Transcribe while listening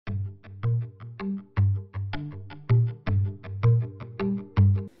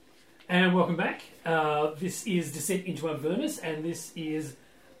And welcome back. This is Descent into Avernus, and this is...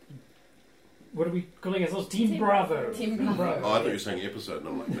 What are we calling ourselves? Team Bravo. Team Bravo. Oh, I thought you were saying episode, and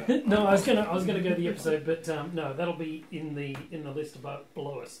I'm like, no. No, I was gonna go the episode, but no, that'll be in the list above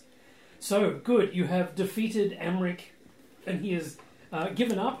below us. So good, you have defeated Amric, and he has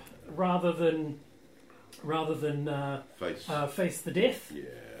given up rather than face the death.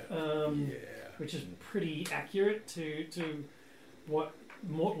 Yeah. Which is pretty accurate to what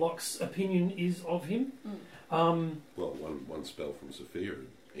Mortlock's opinion is of him. Well, one spell from Sophia would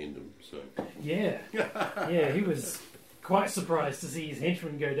end him, so... Yeah, he was quite surprised to see his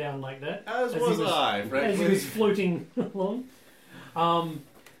henchman go down like that. As was I, frankly. As he was floating along.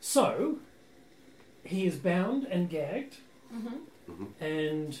 So, he is bound and gagged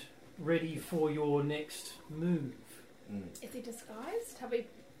and ready for your next move. Is he disguised? Have we...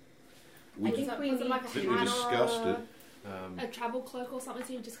 We was it like a think hat we discussed or it. a travel cloak or something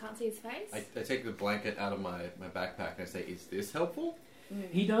so you just can't see his face? I take the blanket out of my backpack and I say, is this helpful?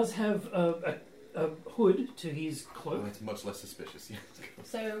 He does have a hood to his Oh, cloak. that's much less suspicious. Yeah.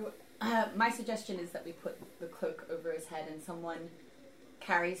 So, my suggestion is that we put the cloak over his head and someone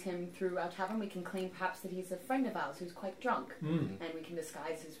carries him through our tavern. We can claim perhaps that he's a friend of ours who's quite drunk, and we can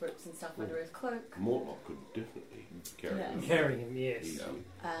disguise his ropes and stuff under his cloak. Mortlock could definitely carry him. Carry him, yes. Easy.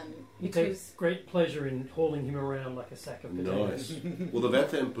 He takes great pleasure in hauling him around like a sack of potatoes. Nice. Well, the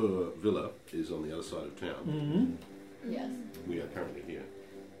Vathampur villa is on the other side of town. Yes. We are currently here.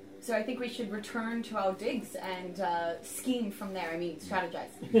 So I think we should return to our digs and scheme from there. I mean, strategize.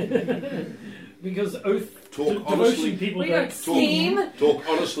 Because oath Talk devotion honestly. people We don't don't scheme. Talk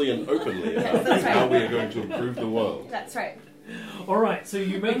honestly and openly about that's right. how we are going to improve the world. That's right. All right, so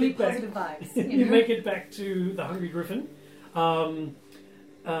you make Only it back. positive vibes. You make it back to the Hungry Griffin.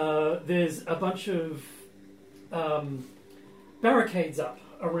 There's a bunch of barricades up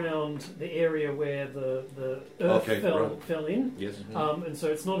around the area where the earth fell in. Yes. And so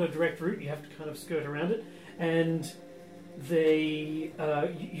it's not a direct route. You have to kind of skirt around it. And they,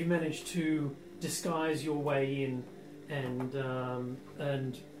 you manage to disguise your way in and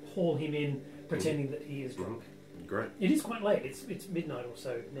haul him in, pretending that he is drunk. Great. It is quite late. It's midnight or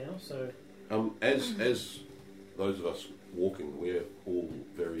so now. So As those of us walking, we're all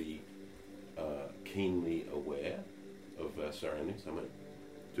very keenly aware of our surroundings. I might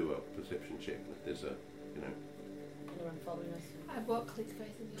do a perception check if there's a, Anyone following us? I've got Click's face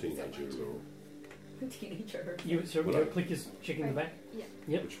in the teenager or Teenager. your click is checking the back. Yeah.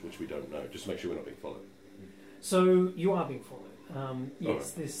 Yep. which we don't know. Just make sure we're not being followed. So you are being followed. Yes,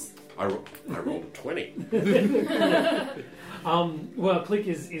 Alright. this. I rolled a 20. Well, Click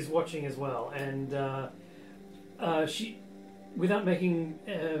is watching as well, and she, without making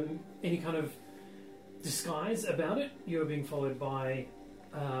any kind of disguise about it, you are being followed by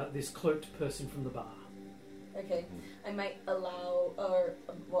this cloaked person from the bar. Okay. I might allow,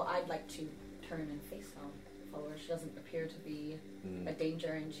 I'd like to turn and face our follower. She doesn't appear to be a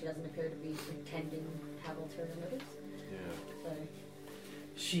danger, and she doesn't appear to be pretending to have ulterior motives. Yeah. So,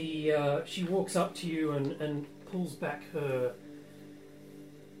 She walks up to you and pulls back her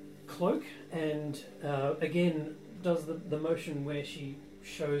cloak, and again does the motion where she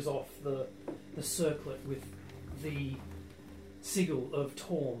shows off the circlet with the sigil of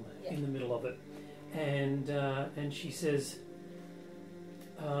Torm in the middle of it, and she says,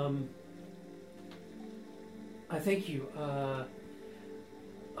 "I thank you.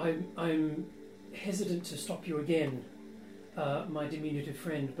 I'm hesitant to stop you again, my diminutive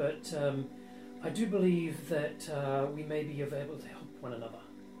friend, but I do believe that we may be able to help one another."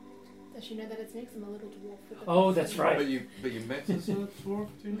 Does she know that it's next? I'm a little dwarf. With the Oh, that's right. But you met as a dwarf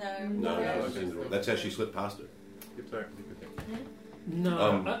too? no. No, that's how she slipped past it. Good sorry.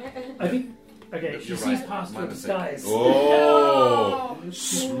 No, I think. Okay, she You're sees right. past My her mistake. disguise. Oh,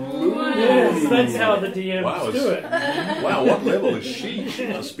 smooth. Yes, that's how the DMs Wow, do it. Wow, what level is she? She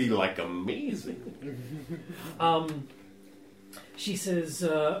must be like amazing. She says,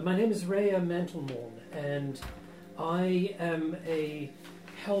 "My name is Rhea Mantlemorn, and I am a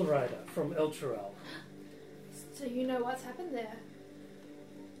Hell Rider from Elturel. So you know what's happened there?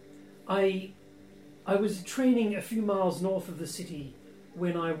 I was training a few miles north of the city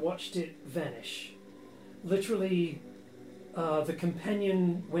when I watched it vanish. Literally, the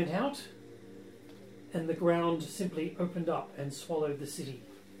companion went out, and the ground simply opened up and swallowed the city.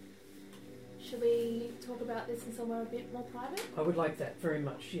 Should we talk about this in somewhere a bit more private? I would like that very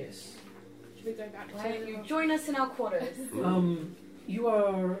much, yes. Should we go back to Why don't you join us in our quarters? You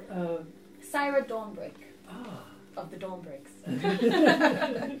are... Syra Dawnbreak Ah. of the Dawnbreaks.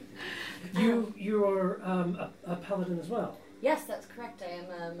 You are a paladin as well. Yes, that's correct. I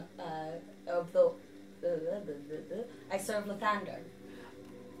am of I serve Lathander.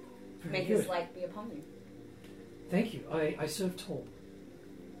 Very May good. his light be upon you. Thank you. I serve Torm.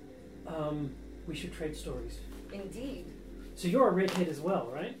 We should trade stories. Indeed. So you're a redhead as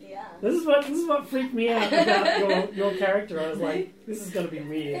well, right? Yeah. This is what freaked me out about your character. I was like, this is going to be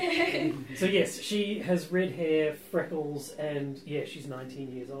weird. So yes, she has red hair, freckles, and yeah, she's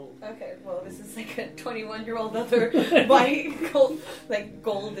 19 years old. Okay, well, this is like a 21-year-old other white,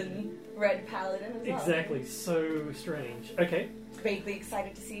 gold and red paladin as well. Exactly. So strange. Okay, Vaguely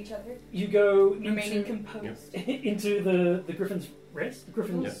excited to see each other. you go Remaining into, composed. into the Griffin's Rest. The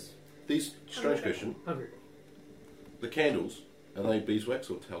Griffin's Yeah. These, strange question, hungry. the candles, are they beeswax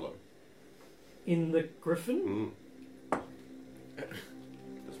or tallow? In the Griffin,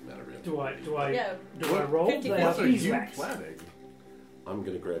 Doesn't matter really. do I Yeah. roll? 50 They are What are you beeswax. planning? I'm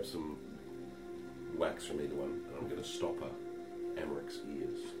going to grab some wax from either one, and I'm going to stop Amric's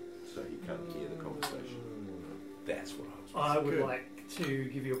ears so he can't hear the conversation. That's what I was. I would Good. like to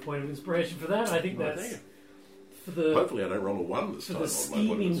give you a point of inspiration for that. I think Well, that's thank for the Hopefully, I don't roll a 1 this for time the on my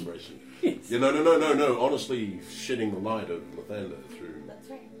point of scheming- inspiration. Yeah, no. Honestly, shedding the light of Lathander through, That's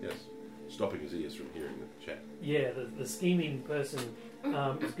right. yes, stopping his ears from hearing the chat. yeah the scheming person.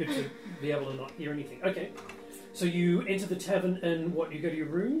 It's good to be able to not hear anything. Okay, so you enter the tavern and what? You go to your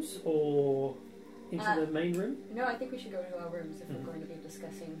rooms or into the main room? No, I think we should go to our rooms if Mhm. we're going to be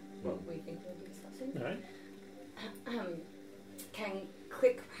discussing what we think we'll be discussing. All right. Can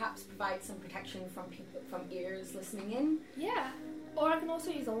Click perhaps provide some protection from people, from ears listening in? Yeah. Or I can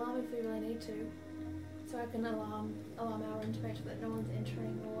also use alarm if we really need to. So I can alarm our room to make sure that no one's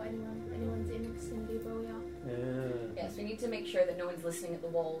entering or anyone's in the vicinity of where we are. Yeah. Yes, we need to make sure that no one's listening at the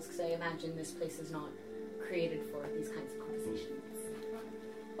walls because I imagine this place is not created for these kinds of conversations.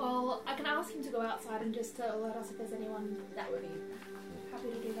 Well, I can ask him to go outside and just to alert us if there's anyone. That would be Happy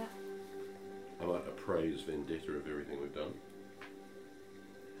to do that. I might appraise Vendetta of everything we've done.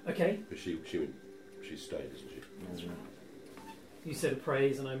 Okay. Because she stayed, isn't she? that's right. You said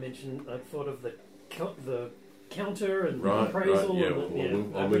appraise, and I mentioned I thought of the counter and Right, appraisal. right, yeah,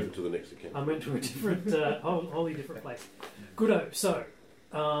 and the, I'll move it to the next account. I went to a different, wholly different place. Goodo. So,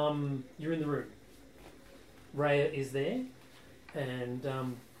 you're in the room. Rhea is there, and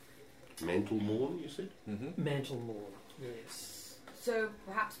Mantle Morn, you said? Mm-hmm. Mantlemore. Yes. So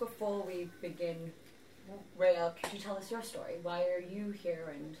perhaps before we begin, Rhea, could you tell us your story? Why are you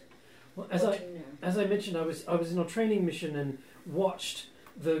here and Well, what do you know? as I mentioned, I was in a training mission and watched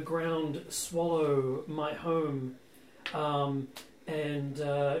the ground swallow my home, and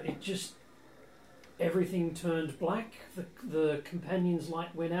it just everything turned black. The companion's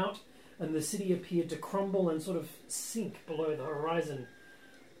light went out, and the city appeared to crumble and sort of sink below the horizon.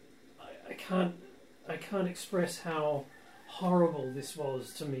 I can't express how horrible this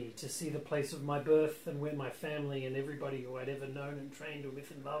was to me, to see the place of my birth and where my family and everybody who I'd ever known and trained with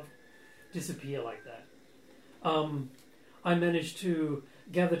and loved disappear like that. I managed to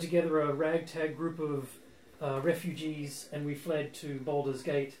gather together a ragtag group of refugees, and we fled to Baldur's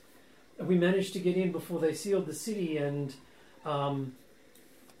Gate. And we managed to get in before they sealed the city, and I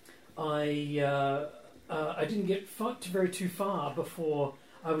didn't get too far before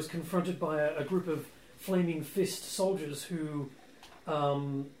I was confronted by a group of flaming fist soldiers who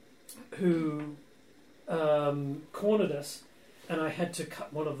cornered us, and I had to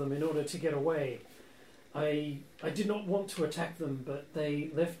cut one of them in order to get away. I did not want to attack them, but they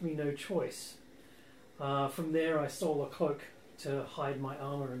left me no choice. From there, I stole a cloak to hide my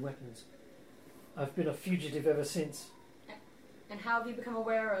armour and weapons. I've been a fugitive ever since. And how have you become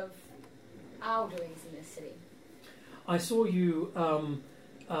aware of our doings in this city? I saw you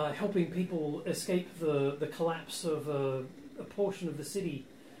helping people escape the collapse of a portion of the city,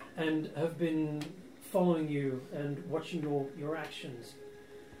 and have been following you and watching your actions.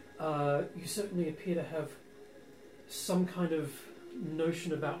 You certainly appear to have some kind of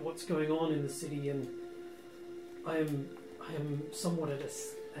notion about what's going on in the city, and I am somewhat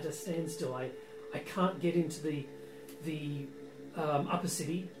at a standstill. I can't get into the upper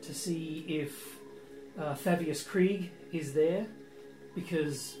city to see if Thavius Krieg is there,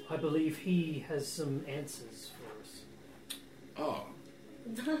 because I believe he has some answers for us. Oh,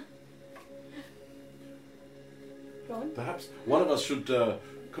 Go on. perhaps one of us should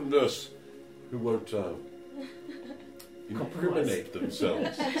converse who won't incriminate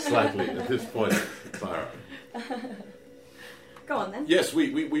themselves slightly at this point. Fire. Go on then. Yes,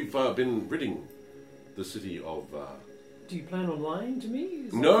 we've been ridding the city of... Do you plan on lying to me?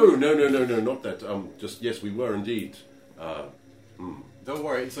 Is that- No, not that. Just, yes, we were indeed. Don't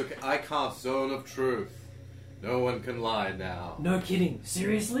worry, it's okay. I cast Zone of Truth. No one can lie now. No kidding.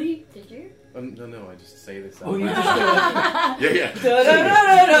 Seriously? Did you? No, I just say this. Oh, you just Yeah.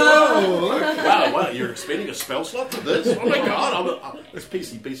 Da-da-da-da-da! Wow, wow, you're expending a spell slot for this? Oh my god, it's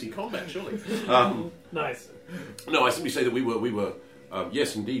PC combat, surely. Nice. No, I simply say that we were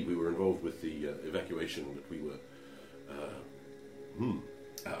yes, indeed, we were involved with the evacuation, but we were...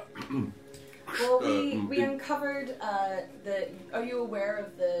 Well, we uncovered the... Are you aware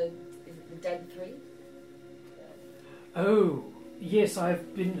of the Dead Three? Oh, yes,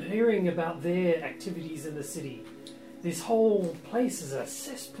 I've been hearing about their activities in the city. This whole place is a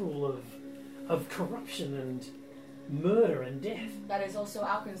cesspool of corruption and murder and death. That is also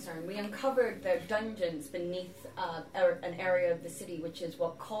our concern. We uncovered their dungeons beneath an area of the city, which is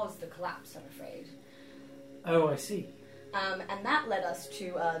what caused the collapse, I'm afraid. Oh, I see. And that led us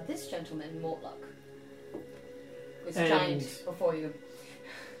to this gentleman, Mortlock. This And- giant before you.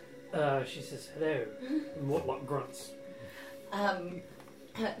 She says, hello. Mortlock grunts.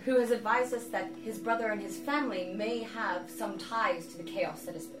 Who has advised us that his brother and his family may have some ties to the chaos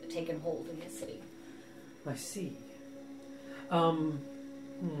that has taken hold in his city. I see.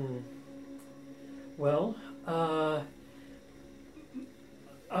 Well,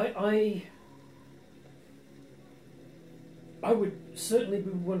 I would certainly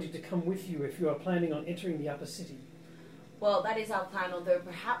be wanting to come with you if you are planning on entering the upper city. Well, that is our plan, although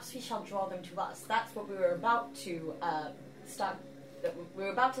perhaps we shall draw them to us. That's what we were about to start. We were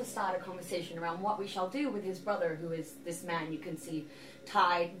about to start a conversation around what we shall do with his brother, who is this man you can see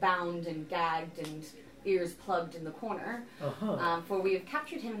tied, bound, and gagged, and ears plugged in the corner. Uh-huh. For we have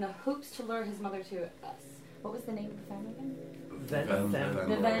captured him in the hopes to lure his mother to us. What was the name of the family again?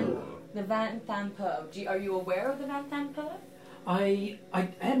 The Van Thamper. Are you aware of the Van Thamper? I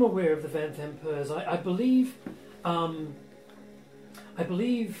am aware of the Van Thampers. I believe.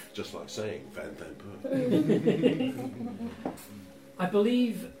 Just like saying Van Thamper. I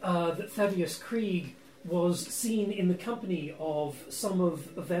believe that Thavius Krieg was seen in the company of some of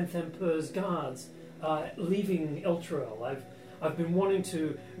Van Thamper's guards leaving Elturel. I've been wanting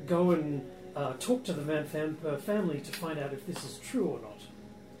to go and talk to the Van Thamper family to find out if this is true or not.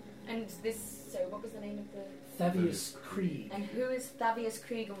 And this, so what was the name of the... Thavius Krieg. And who is Thavius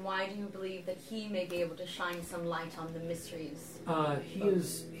Krieg, and why do you believe that he may be able to shine some light on the mysteries? He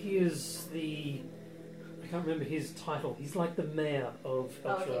is the... I can't remember his title. He's like the mayor of Oh,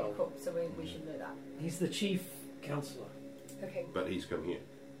 Elturel. okay, cool. So we should know that. He's the chief councillor. Okay, But he's come here.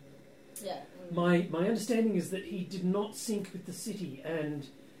 yeah. My understanding is that he did not sync with the city and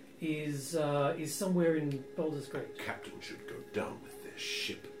is somewhere in Baldur's Gate. Captain should go down with their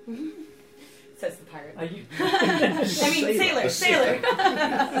ship. Says the pirate. Are you? I mean, sailor.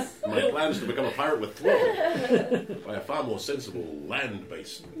 My plan is to become a pirate with Thrall by a far more sensible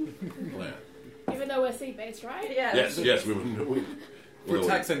land-based plan. Even though we're sea-based, right? Yeah. Yes, we For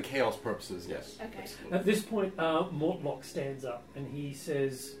tax and chaos purposes, yes. Okay. At this point, Mortlock stands up and he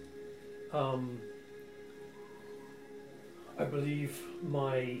says, "I believe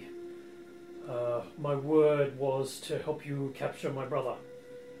my word was to help you capture my brother,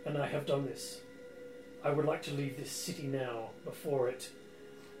 and I have done this. I would like to leave this city now before it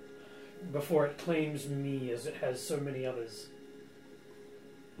claims me as it has so many others."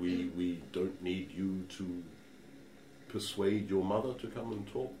 We don't need you to persuade your mother to come and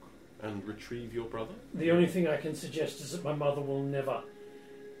talk and retrieve your brother? The only thing I can suggest is that my mother will never,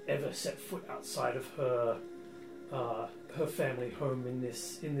 ever set foot outside of her family home in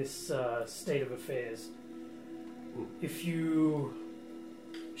this state of affairs.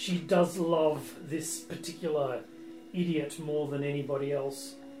 She does love this particular idiot more than anybody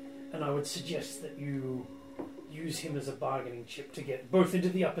else, and I would suggest that you use him as a bargaining chip to get both into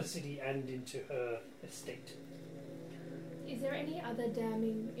the upper city and into her estate. Is there any other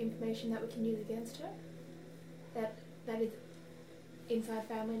damning information that we can use against her? That is inside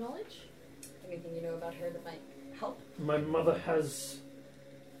family knowledge? Anything you know about her that might help? My mother has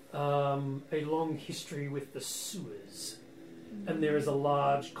a long history with the sewers, and there is a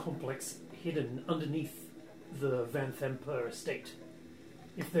large complex hidden underneath the Van Thamper estate.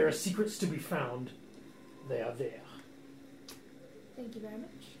 If there are secrets to be found, they are there. Thank you very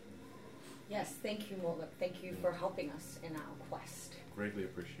much. Yes, thank you, Morlock. Thank you for helping us in our quest. Greatly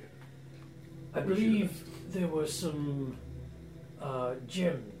appreciated. I believe there were some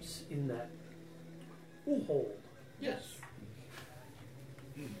gems in that hole. Yes.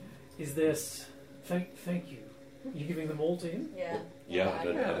 Is this... Thank you. You giving them all to him? Yeah. Yeah, I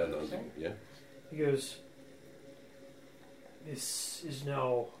don't know. Sure. Yeah. He goes, "This is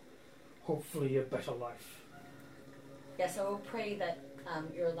now hopefully a better life." Yes, I will pray that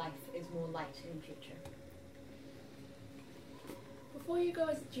your life is more light in the future. Before you go,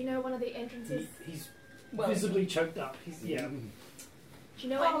 do you know one of the entrances? He's Well, visibly choked up. He's, yeah. Do you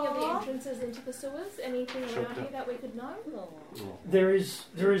know any of the Aw. entrances into the sewers? Anything Sure. around here that we could know? There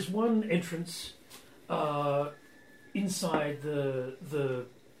is one entrance inside the.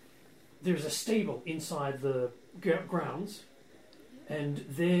 There's a stable inside the grounds, and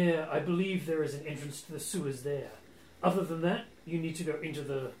there I believe there is an entrance to the sewers there. Other than that, you need to go into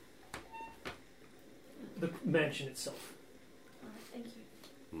the mansion itself. Alright, thank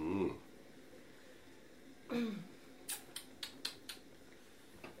you.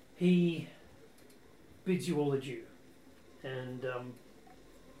 He bids you all adieu, and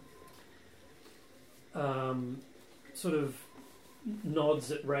sort of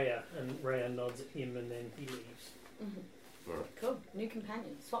nods at Rhea, and Rhea nods at him, and then he leaves. Mm-hmm. Alright. Cool. New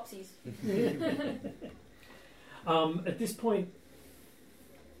companion. Swapsies. At this point,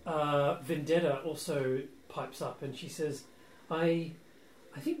 Vendetta also pipes up, and she says, I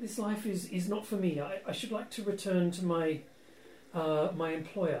think this life is not for me. I should like to return to my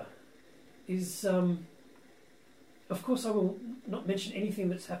employer. Of course, I will not mention anything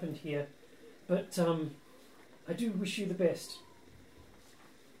that's happened here, but I do wish you the best.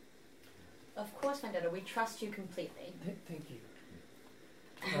 Of course, Vendetta. We trust you completely. Thank you.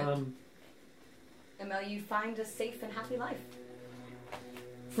 And may you find a safe and happy life.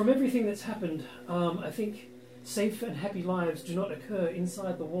 From everything that's happened, I think safe and happy lives do not occur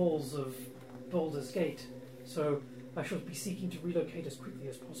inside the walls of Baldur's Gate, so I shall be seeking to relocate as quickly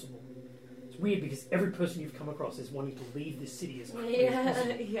as possible. It's weird because every person you've come across is wanting to leave this city as quickly as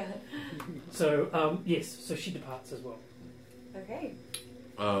possible. Yeah. So, yes, so she departs as well. Okay.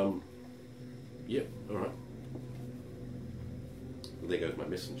 Yep, alright. Well, there goes my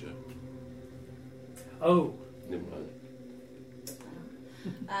messenger. Oh, Never mind.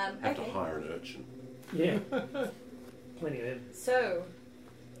 Have to Okay. hire an urchin. yeah. Plenty of them. So,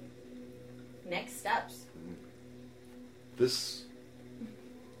 next steps. This,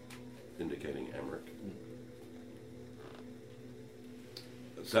 indicating Amric.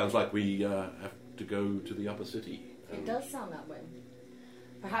 It sounds like we have to go to the upper city. It does sound that way.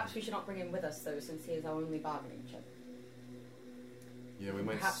 Perhaps we should not bring him with us, though, since he is our only bargaining chip. Yeah, we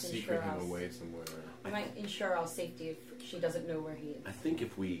might Perhaps secret ensure him us. away somewhere. We might ensure our safety if she doesn't know where he is. I think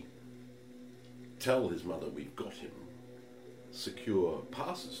if we tell his mother we've got him, secure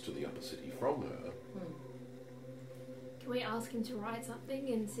passes to the upper city from her, Can we ask him to write something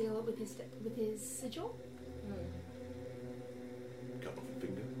and seal it with his sigil? cut off a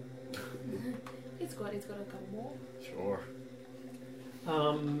finger. He's got a couple more. Sure. So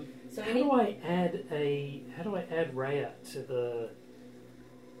How we do need, I add Rhea to the?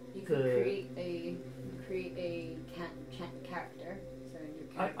 you could the- create a character. So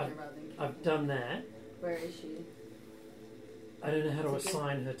your I- character rather than I've done that. Where is she? I don't know how to Is it good?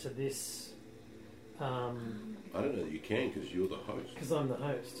 assign her to this, I don't know that you can because you're the host. because I'm the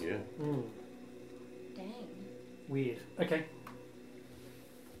host. Yeah. Dang. Weird. Okay.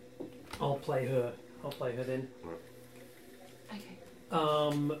 I'll play her then. Okay.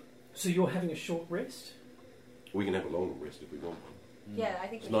 So you're having a short rest? We can have a long rest if we want one. Yeah, I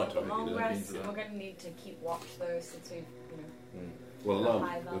think It's we need nighttime, a long you know, rest. into that. We're going to need to keep watch though, since we've, Well, alarm.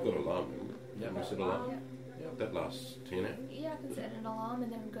 High We've got value. alarm. Yeah. We set alarm. Yeah. That lasts 10 hours. Yeah, I can set an alarm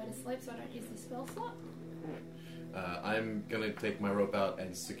and then go to sleep so I don't use the spell slot. I'm gonna take my rope out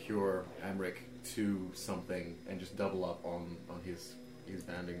and secure Amric to something and just double up on his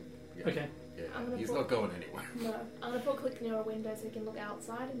banding. Yeah. Okay. Yeah, I'm gonna he's put- not going anywhere. No, I'm gonna put Click near a window so he can look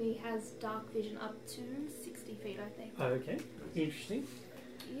outside, and he has dark vision up to 60 feet, I think. Okay. Interesting.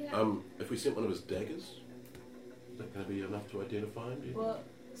 Yeah. If we sent one of his daggers, is that going to be enough to identify him? do you think? well,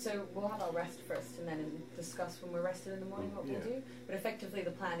 so we'll have our rest first, and then discuss when we're rested in the morning what Yeah. we'll do. But effectively,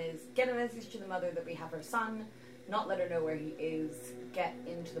 the plan is get a message to the mother that we have her son, not let her know where he is, get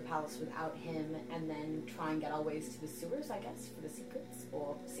into the palace without him, and then try and get our ways to the sewers, I guess, for the secrets,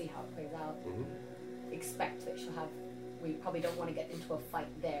 or see how it plays out. Expect that she'll have. We probably don't want to get into a fight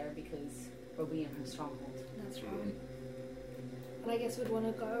there because we'll be in her stronghold. That's right. And I guess we'd want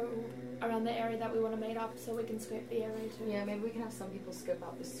to go around the area that we want to meet up so we can scope the area too. Yeah, maybe we can have some people scope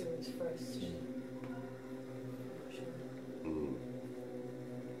out the sewers first.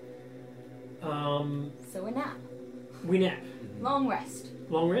 So a nap. We nap. Long rest.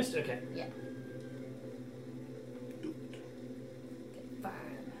 Long rest? Okay. Yeah. Get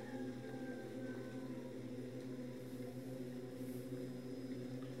firm.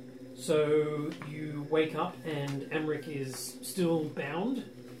 So you wake up and Amric is still bound.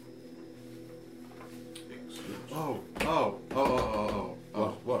 Excellent. Oh.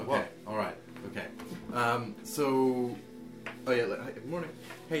 What? Okay. All right. Okay. So, oh yeah.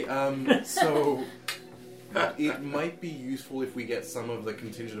 Hey, so it might be useful if we get some of the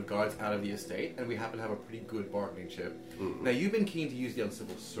contingent of guards out of the estate, and we happen to have a pretty good bargaining chip. Mm. Now, you've been keen to use the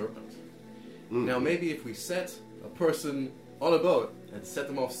Uncivil Serpent. Mm. Now, maybe if we set a person on a boat and set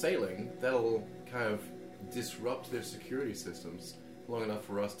them off sailing, that'll kind of disrupt their security systems long enough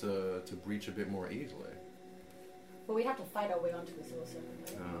for us to breach a bit more easily. But we'd have to fight our way onto the Silver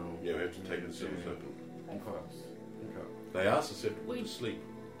Serpent, right? Yeah, we have to take the Silver Serpent. By Okay. force. Okay. They are susceptible We- to sleep.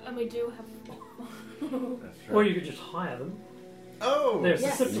 And we do have. That's fair. Or you could just hire them. Oh! They're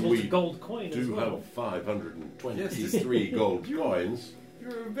Yes. susceptible to We gold coin as Do well. have 523 gold coins.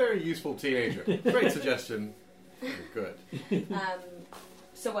 You're a very useful teenager. Great suggestion. Good.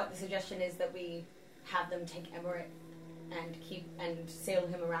 So what the suggestion is that we have them take Emmerich and sail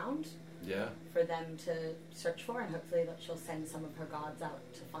him around Yeah, for them to search for, and hopefully that she'll send some of her guards out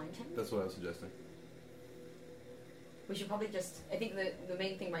to find him. that's what I was suggesting. We should probably just. I think the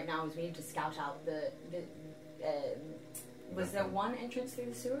main thing right now is we need to scout out was there one entrance through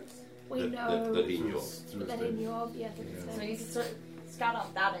the sewers? We That- know. that he knew of. That he knew of, yeah. Yeah. So we need to scout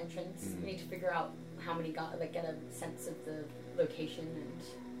out that entrance. Mhm. We need to figure out how many get a sense of the location and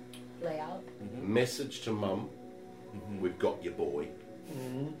layout. Mm-hmm. Message to Mum. We've got your boy.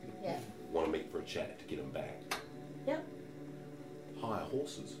 Mm. Yeah. Want to meet for a chat to get him back. Yep. Hire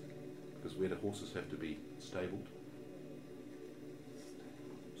horses. Because where do horses have to be stabled?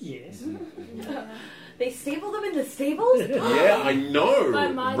 Yes. Yeah. They stable them in the stables? Yeah, I know, My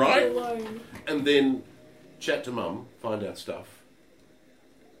mind right? is blown. And then chat to Mum, find out stuff.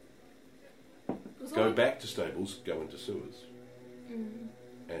 Was Go all- back to stables, go into sewers, Mm.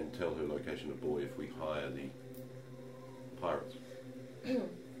 and tell her location of boy if we hire the pirates.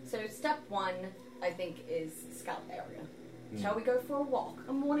 So step one, I think, is scout area. Mm. Shall we go for a walk?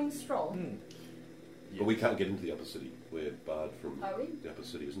 A morning stroll? Mm. But we can't get into the upper city. We're barred from Are we? the upper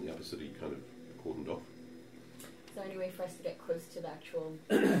city. Isn't the upper city kind of cordoned off? Is there any way for us to get close to the actual...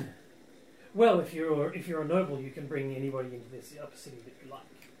 Well, if you're a noble, you can bring anybody into this upper city that you like.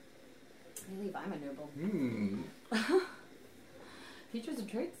 I believe I'm a noble. Hmm. Features and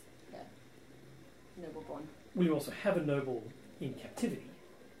traits? Yeah. Noble born. We also have a noble in captivity.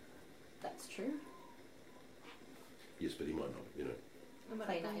 That's true. Yes, but he might not. You know, I'm gonna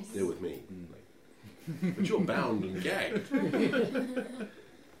Play go. nice. deal with me. Mm. But you're bound and gagged.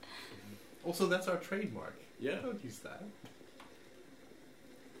 Also, that's our trademark. Yeah, Don't use that.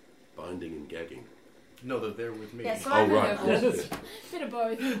 binding and gagging. No, they're there with me. Yeah, so Oh I'm right. a noble. Yes. Bit of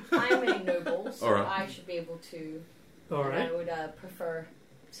both. I'm a noble, so All right. I should be able to... All and right. I would prefer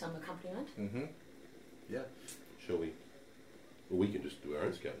some accompaniment. Mm-hmm. Yeah. Shall we? Well, we can just do our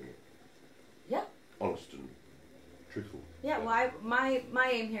own scouting. Yeah. Honest and truthful. Yeah, well, my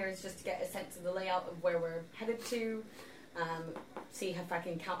aim here is just to get a sense of the layout of where we're headed to, see if I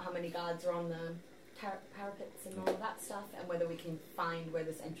can count how many guards are on the parapets and all of that stuff, and whether we can find where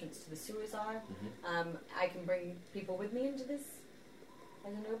this entrance to the sewers are. Mm-hmm. I can bring people with me into this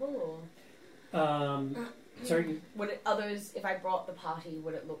as a noble, Sorry, or would it, others, if I brought the party,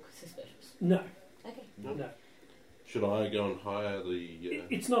 would it look suspicious? no, Okay. No. no. Should I go and hire the?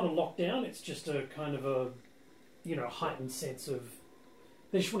 It's not a lockdown. It's just a kind of a, heightened sense of.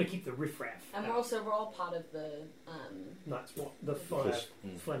 They just want to keep the riffraff. And we're all part of the, That's what the fire Fist.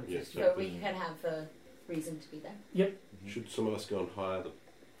 flame Yes. festival. so we can have a reason to be there. Should some of us go and hire the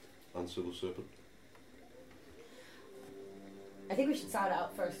uncivil serpent? I think we should sound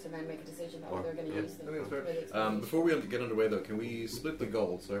out first and then make a decision about whether we're going to Yeah, use them. I think that's fair. whether it's gonna be- Before we get underway, though, can we split the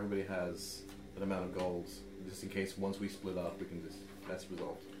gold so everybody has an amount of gold, just in case once we split up, we can that's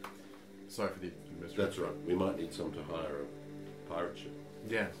resolved. Sorry for the administration. That's right. We might need some to hire a pirate ship.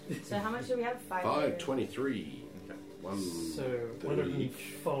 Yeah. So how much do we have? 523. Okay. One. So 30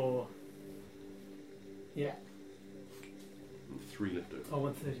 104. Yeah. And 3 left over. Oh,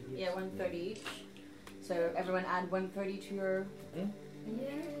 130. Yes. Yeah, 130 each. So everyone add 130 to your.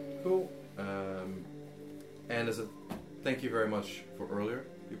 Yay. Cool. And as a thank you very much for earlier,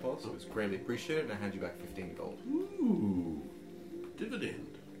 Eupolis. It was greatly appreciated, and I hand you back 15 gold. Ooh. Dividend.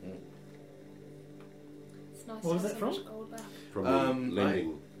 It's nice What was to have that so much from? gold back. From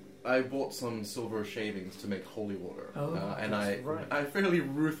lending. I bought some silver shavings to make holy water, Oh, and I that's right. I fairly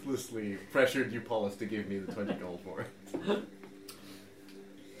ruthlessly pressured Eupolis to give me the 20 gold for it.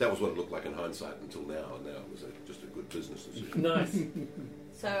 That was what it looked like in hindsight until now, and now it was just a good business decision. Nice.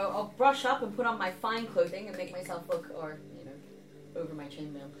 So I'll brush up and put on my fine clothing and make myself look, or over my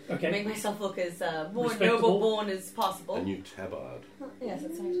chainmail, Okay. make myself look as more Respectable. noble born as possible. A new tabard. Yes,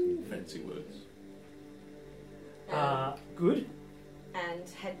 that's right. Fancy words. Good. And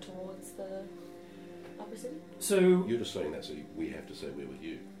head towards the Upper City? So You're just saying that so we have to say we're with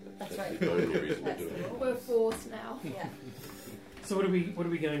you. That's That's right. the only reason we're That's doing the it. rule. We're forced now. Yeah. So what are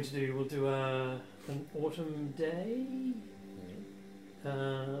we going to do? We'll do an autumn day.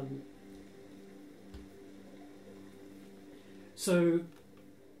 So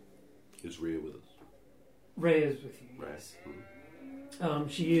Is Rhea with us? Rhea's with you. Right.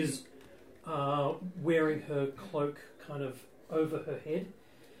 Yes. She is wearing her cloak kind of over her head,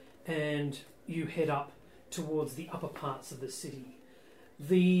 and you head up towards the upper parts of the city.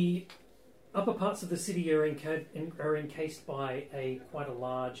 The upper parts of the city are encased by quite a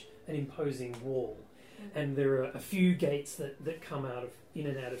large and imposing wall, and there are a few gates that come in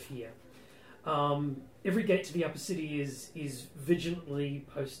and out of here. Every gate to the upper city is vigilantly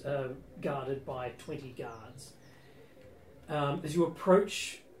guarded by 20 guards. As you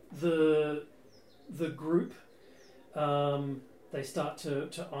approach the group, they start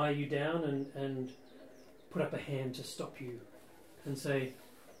to eye you down and put up a hand to stop you and say,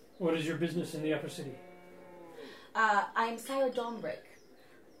 "What is your business in the upper city?" I'm Sire Dombrick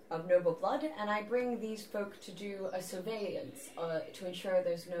of noble blood, and I bring these folk to do a surveillance to ensure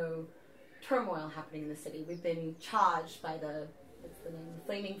there's no turmoil happening in the city. We've been charged by the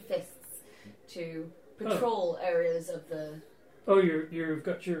Flaming Fists to patrol areas of the... Oh, you've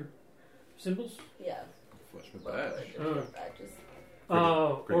got your symbols? Yeah. Flash my badge. Badges.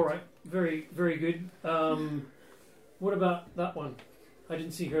 Oh, Pretty. all right. Very, very good. What about that one? I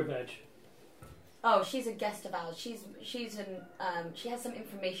didn't see her badge. Oh, she's a guest of ours. She has some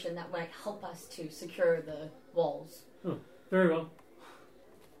information that might help us to secure the walls. Very well.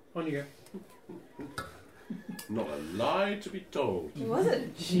 On you go. Not a lie to be told. It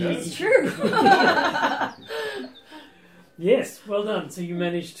wasn't. Jeez. It's true. Yes, well done. So you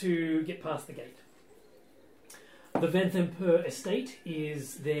managed to get past the gate. The Venthenpur estate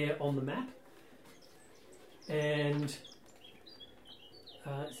is there on the map. And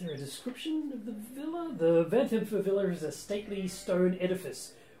is there a description of the villa? The Venthenpur villa is a stately stone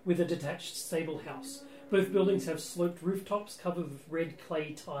edifice with a detached stable house. Both buildings have sloped rooftops covered with red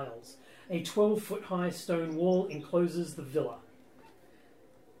clay tiles. A 12-foot high stone wall encloses the villa.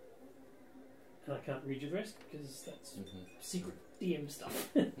 And I can't read you the rest because that's secret DM stuff.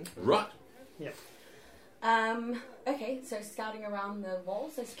 Right. Okay, so scouting around the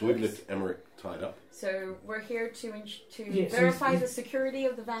walls, I So we've suppose. left Emmerich tied up. So we're here to Yeah, so verify he's- the security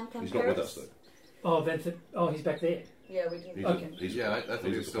of the Van He's not with us though. He's back there. Yeah, we didn't He's, bring him. he's, Yeah, I thought he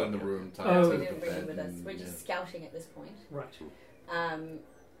he's was a still in the club room. Oh. tied We to didn't bring him bed with us. and- We're just yeah. scouting at this point. Right.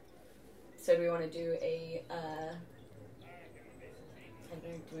 So do we want to do a... I don't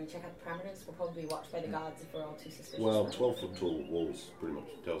know, do we want to check out the parameters? We'll probably be watched by the guards if we're all too suspicious. Well, then. 12-foot tall walls pretty much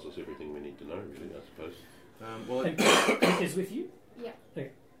tells us everything we need to know, really, I suppose. Well, And is with you? Yeah.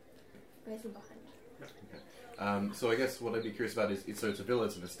 Okay. Basically behind. so I guess what I'd be curious about is, so it's a villa,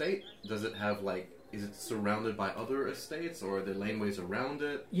 it's an estate. Does it have is it surrounded by other estates, or are there laneways around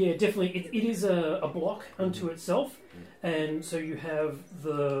it? Yeah, definitely. It is a block unto itself, and so you have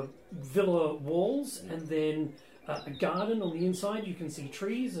the villa walls, and then a garden on the inside. You can see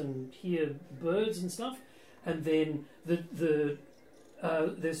trees and hear birds and stuff, and then there's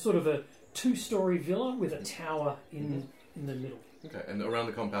sort of a 2-story villa with a tower in the middle. Okay, and around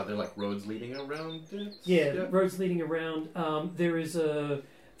the compound, there are roads leading around it? Yeah, roads leading around. There is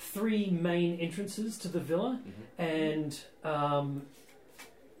 3 main entrances to the villa, and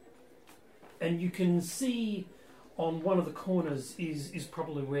you can see on one of the corners is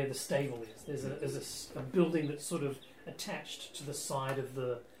probably where the stable is. There's a building that's sort of attached to the side of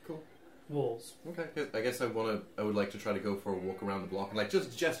the Cool. walls. Okay, I guess I would like to try to go for a walk around the block and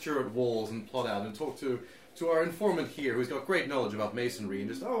just gesture at walls and plot out and talk to our informant here, who's got great knowledge about masonry, and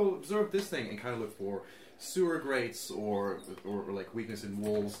just observe this thing and kind of look for sewer grates or weakness in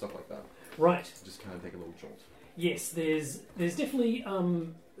walls, stuff like that. Right. Just kind of take a little jolt. Yes, there's definitely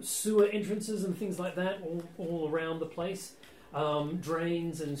sewer entrances and things like that all around the place.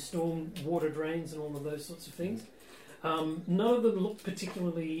 Drains and storm water drains and all of those sorts of things. None of them look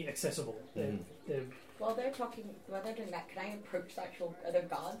particularly accessible. They're While they're doing that, can I approach the actual other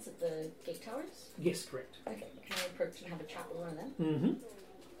guards at the gate towers? yes, correct. Okay, can I approach and have a chat with one of them? Mm-hmm.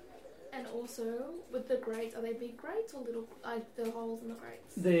 And also, with the grates, are they big grates or little, the holes in the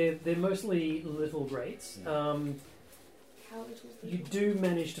grates? They're mostly little grates. How little is You little? do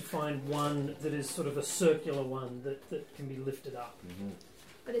manage to find one that is sort of a circular one that can be lifted up.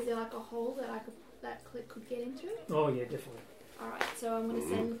 But is there a hole that Click could get into? Oh yeah, definitely. Alright, so I'm going to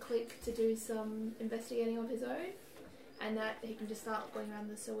send Click to do some investigating of his own, and that he can just start going around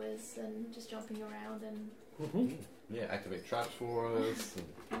the sewers and just jumping around, and Mm-hmm. Yeah, activate traps for us.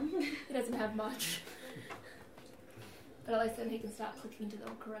 he doesn't have much. But at least then he can start clicking to the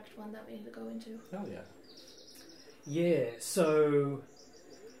correct one that we need to go into. Hell yeah. Yeah, so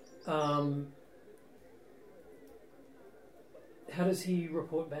how does he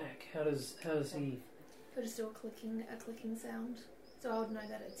report back? How does he? So just do a clicking sound. So I would know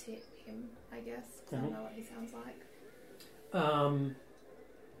that it's hit him, I guess, because I don't know what he sounds like.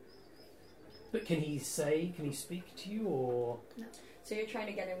 But can he speak to you, or? No. So you're trying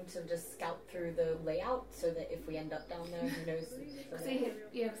to get him to just scout through the layout so that if we end up down there, he knows. Because he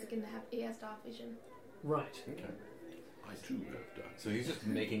has dark vision. Right. Okay. I too have done. So he's just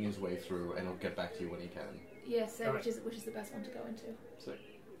making his way through, and he'll get back to you when he can. Yes, so Alright. which is the best one to go into.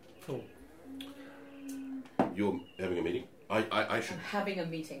 Cool. You're having a meeting. I should. I'm having a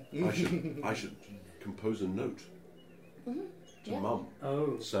meeting. I should compose a note to Yeah. Mum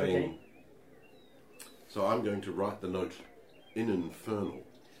Oh, saying. okay. So I'm going to write the note in Infernal.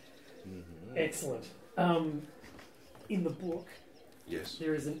 Excellent. In the book, Yes.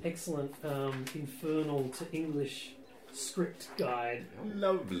 there is an excellent Infernal to English script guide.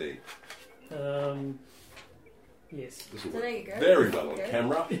 Lovely. Yes. This will So work there you go. very well on Good.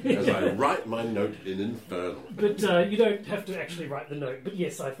 camera as I write my note in Infernal. But you don't have to actually write the note. But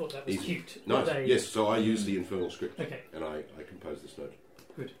yes, I thought that was Easy. cute. Nice. They- Yes, so I use the Infernal script Okay, and I compose this note.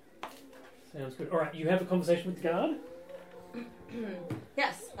 sounds good. All right, you have a conversation with the guard.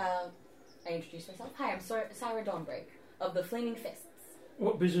 Yes. I introduce myself. Hi, I'm Sarah Dawnbreak of the Flaming Fists.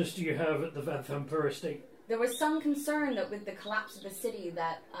 What business do you have at the Vathampur estate? There was some concern that with the collapse of the city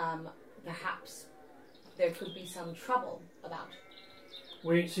that perhaps there could be some trouble about.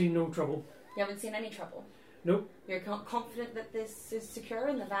 We ain't seen no trouble. You haven't seen any trouble? Nope. You're confident that this is secure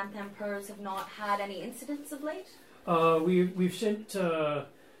and the Vathampurs have not had any incidents of late? We've sent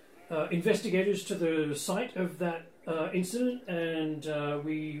investigators to the site of that incident, and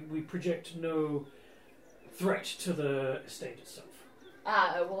we project no threat to the estate itself.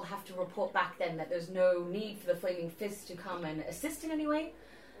 We'll have to report back then that there's no need for the Flaming Fist to come and assist in any way.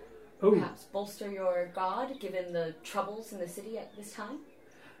 Oh, Perhaps bolster your guard, given the troubles in the city at this time.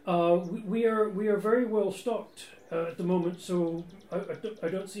 we are very well stocked at the moment, so I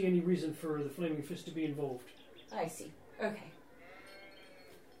don't see any reason for the Flaming Fist to be involved. I see. Okay.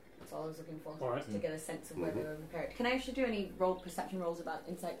 That's all I was looking for. All right. To get a sense of whether we're prepared. Can I actually do any perception rolls about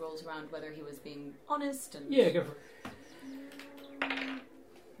insight rolls around whether he was being honest and Yeah, go for it.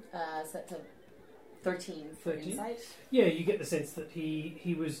 so that's a 13 for 13? insight. Yeah, you get the sense that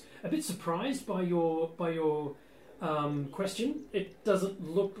he was a bit surprised by your question. It doesn't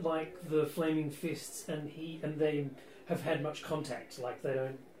look like the Flaming Fists and they have had much contact. Like they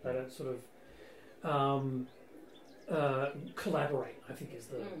don't sort of collaborate, I think is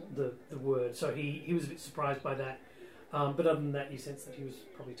the word. So he was a bit surprised by that. But other than that, you sense that he was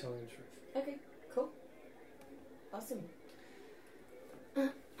probably telling the truth. Okay, cool. Awesome.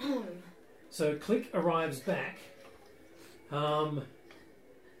 So Click arrives back, and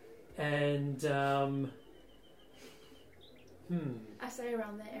I stay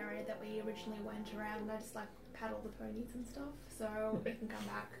around the area that we originally went around, and I just like paddle the ponies and stuff, so we can come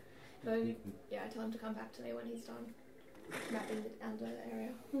back. So yeah, I tell him to come back to me when he's done mapping the under the area.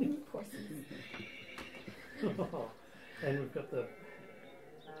 Horses. and we've got the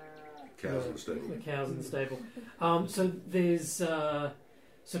Cows in the stable. The cows in the stable. So there's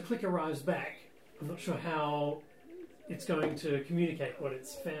so Click arrives back. I'm not sure how it's going to communicate what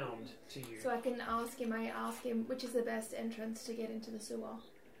it's found to you. So I ask him which is the best entrance to get into the sewer.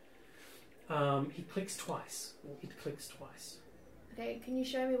 He clicks twice. Or it clicks twice. Okay, can you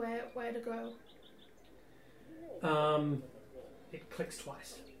show me where to go? It clicks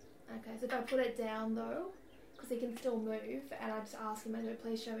twice. Okay, so if I put it down though, because he can still move, and I just ask him,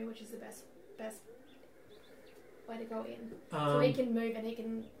 please show me which is the best way to go in. So he can move and he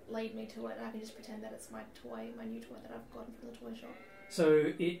can lead me to it, and I can just pretend that it's my new toy that I've gotten from the toy shop.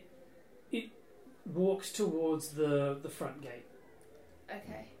 So it walks towards the front gate.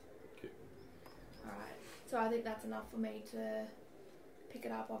 Okay. Alright. So I think that's enough for me to pick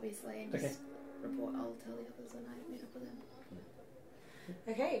it up, obviously, and just report. I'll tell the others when I meet up with them.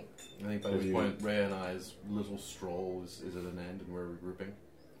 Okay. I think by this point, Ray and I's little stroll is at an end, and we're regrouping.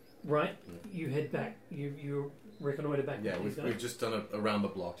 Right. You head back. You reconnoiter back. Yeah, to these we've guys. just done a around the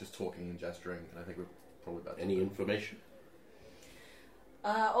block, just talking and gesturing, and I think we're probably about Any information?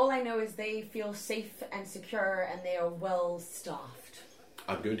 All I know is they feel safe and secure, and they are well staffed.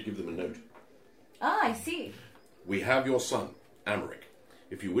 I'm going to give them a note. Ah, I see. We have your son, Amric.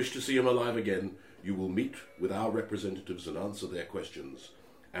 If you wish to see him alive again, you will meet with our representatives and answer their questions.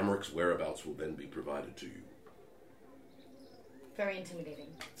 Amric's whereabouts will then be provided to you. Very intimidating.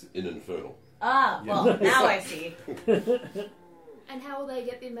 It's in Infernal. Ah, Yeah. well, now I see. And how will they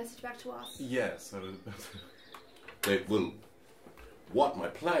get the message back to us? Yes, I was. They will. What my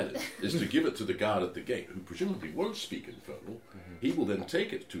plan is to give it to the guard at the gate, who presumably won't speak Infernal. He will then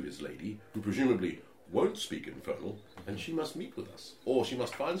take it to his lady, who presumably won't speak Infernal, and she must meet with us, or she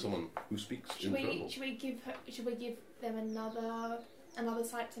must find someone who speaks Infernal. Should we give them another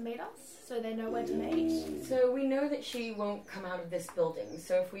site to meet us so they know where to meet? So we know that she won't come out of this building.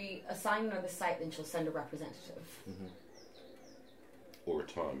 So if we assign another site, then she'll send a representative. Or a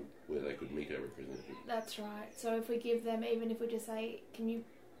time where they could meet a representative. That's right. So if we give them, even if we just say, even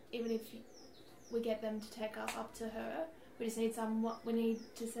if we get them to take us up to her, we just need we need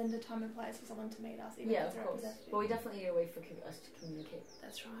to send a time and place for someone to meet us. Even Yeah, if it's of a course. representative. But we definitely need a way for us to communicate.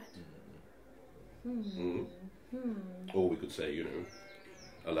 That's right. Or we could say,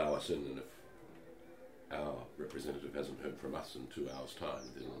 allow us in, and if our representative hasn't heard from us in 2 hours' time,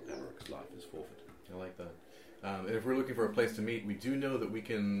 then Amaric's life is forfeit. I like that. And if we're looking for a place to meet, we do know that we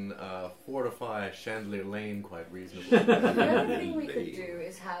can fortify Chandelier Lane quite reasonably. The other thing we could do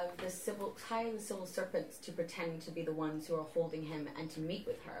is hire the civil serpents to pretend to be the ones who are holding him and to meet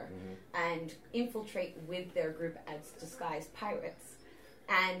with her and infiltrate with their group as disguised pirates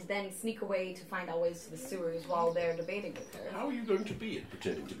and then sneak away to find our ways to the sewers while they're debating with her. How are you going to be at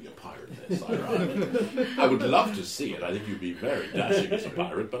pretending to be a pirate there, Syra? I would love to see it. I think you'd be very dashing as a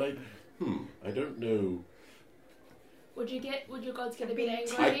pirate, but I don't know. Would your gods get a bit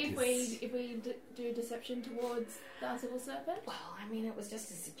angry if we do deception towards the uncivil serpent? Well, I mean, it was just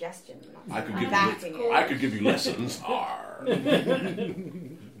a suggestion. I could give you lessons. Arr.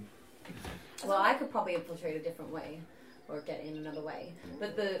 Well, I could probably infiltrate a different way, or get in another way.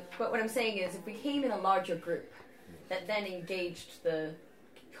 But what I'm saying is, if we came in a larger group that then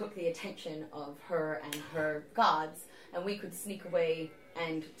took the attention of her and her gods, and we could sneak away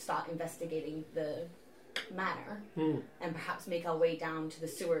and start investigating the matter, and perhaps make our way down to the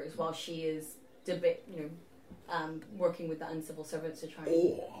sewers while she is working with the uncivil servants to try.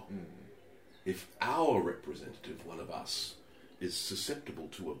 Or if our representative, one of us, is susceptible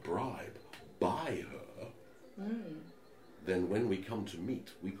to a bribe by her, then when we come to meet,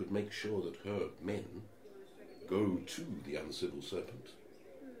 we could make sure that her men go to the uncivil serpent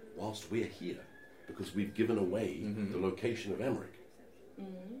whilst we're here, because we've given away the location of Amaric.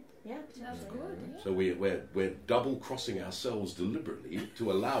 Yeah, That's good. Yeah. So we're double crossing ourselves deliberately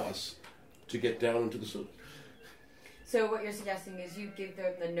to allow us to get down into the sewers. So what you're suggesting is you give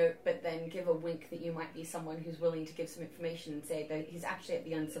them the note, but then give a wink that you might be someone who's willing to give some information and say that he's actually at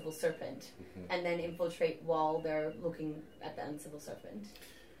the uncivil serpent, and then infiltrate while they're looking at the uncivil serpent.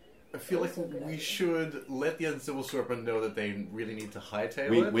 I feel like Also a good we idea. should let the uncivil serpent know that they really need to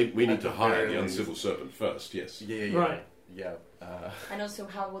hightail it. We need at to the hire very the least. uncivil serpent first, yes. Yeah. Right. Yeah. And also,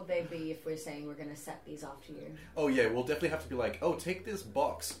 how would they be if we're saying we're going to set these off to you? Oh yeah, we'll definitely have to be like, oh, take this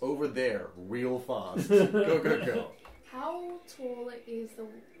box over there real fast. Go. How tall is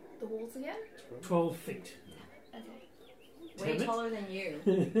the walls again? 12 feet. Okay. Way Damn it. taller than you.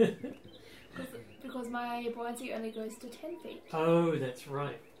 Because my buoyancy only goes to 10 feet. Oh, that's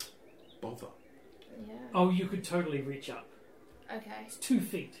right. Bother. Yeah. Oh, you could totally reach up. Okay. It's 2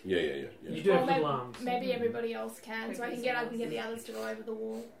 feet. Yeah. You do have maybe, little arms. maybe everybody else can, so I can get Maybe the others to go over the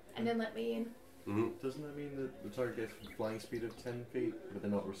wall and then let me in. Doesn't that mean that the target gets a flying speed of 10 feet, but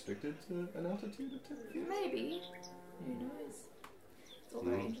they're not restricted to an altitude of 10 feet? Maybe. Who knows? It's all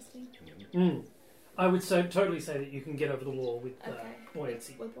very interesting. I would totally say that you can get over the wall with Okay.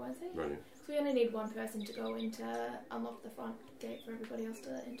 buoyancy. With buoyancy? Right. So we only need one person to go in to unlock the front gate for everybody else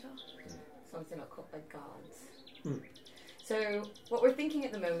to enter. As long as they're not caught by guards. So what we're thinking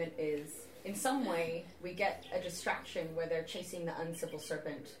at the moment is, in some way, we get a distraction where they're chasing the uncivil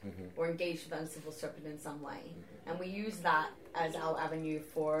serpent, or engaged with the uncivil serpent in some way, and we use that as our avenue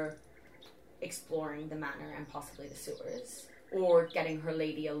for exploring the manor and possibly the sewers, or getting her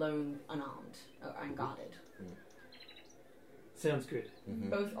lady alone, unarmed or unguarded. Sounds good.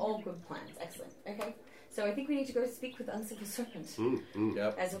 Both all good plans. Excellent. Okay. So I think we need to go speak with the uncivil serpent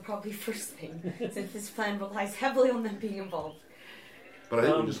Yep. as a probably first thing, since this plan relies heavily on them being involved. But I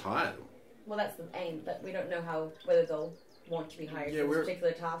think we just hire them. Well, that's the aim, but we don't know whether they'll want to be hired for this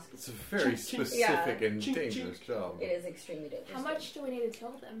particular task. It's a very specific and dangerous job. It is extremely dangerous. How much do we need to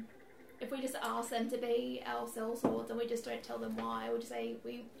tell them? If we just ask them to be our sellswords and we just don't tell them why, we just say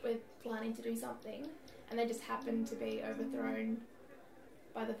we're planning to do something and they just happen to be overthrown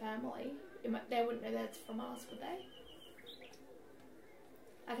by the family, they wouldn't know that it's from us, would they?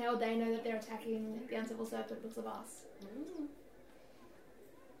 Like, how would they know that they're attacking the uncivil serpent because of us?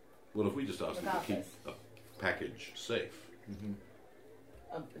 Well, if we just ask them to keep Regardless. a package safe,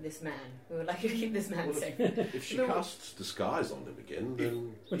 this man. We would like you to keep this man Well, safe. If she casts disguise on him again,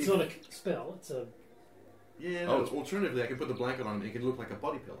 then It's not a spell. It's a. Yeah, Oh. no, alternatively, I can put the blanket on him. It can look like a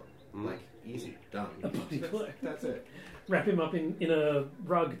body pillow. Mm. Like, easy, done. A body pillow. That's it. Wrap him up in a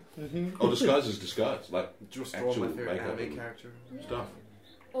rug. oh, disguise is disguise, like Just draw Actual my favorite makeup anime and- character. Yeah. stuff.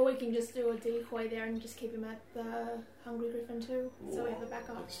 Or we can just do a decoy there and just keep him at the Hungry Griffin too, so we have a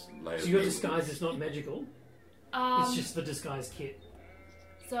backup. Let's lay So it your low. disguise is not magical. It's just the disguise kit.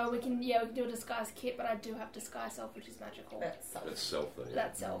 So we can do a disguise kit, but I do have disguise self, which is magical. That's self. That's self thing.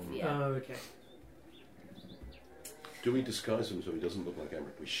 That's self, yeah. Oh, okay. Do we disguise him so he doesn't look like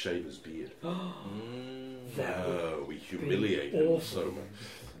Amrit? We shave his beard. Mm. That No, we humiliate him awful. so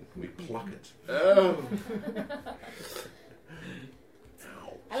much. We pluck it. Oh.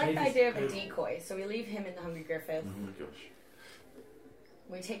 Ow. I like the Shave idea of a his- decoy. So we leave him in the Hungry Griffith. Oh my gosh.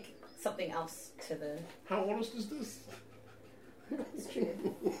 We take something else to the. How honest is this? It's true.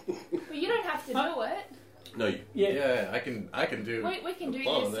 But you don't have to do it. No, you, Yeah. Yeah, I can do We can do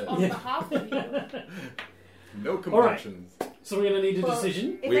follow this that. on Yeah. behalf of you. no All right. compunctions. So we're going to need a Well,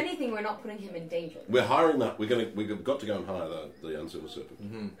 decision. If We- anything, we're not putting him in danger. we're hiring that. We've got to go and hire the Uncivil Serpent.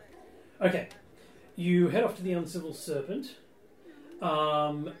 Mm-hmm. Okay. You head off to the Uncivil Serpent,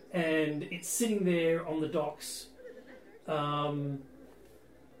 and it's sitting there on the docks,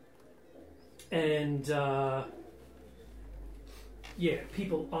 yeah,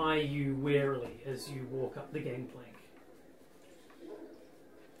 people eye you warily as you walk up the gangplank.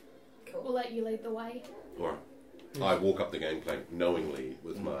 Cool. We'll let you lead the way. All right. I walk up the gangplank knowingly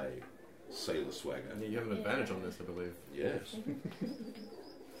with my sailor swagger. Yeah, you have an advantage on this, I believe. Yes.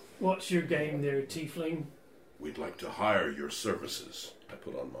 What's your game there, Tiefling? We'd like to hire your services. I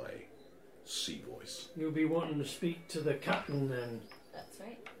put on my sea voice. You'll be wanting to speak to the captain then. That's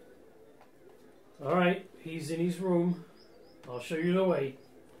right. All right, he's in his room. I'll show you the way.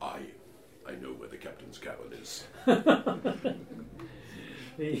 I know where the captain's cabin is.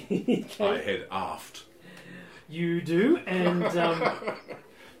 I head aft. You do, and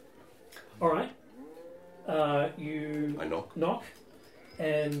all right. You I knock. knock,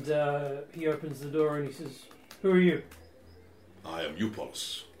 and he opens the door and he says, "Who are you?" I am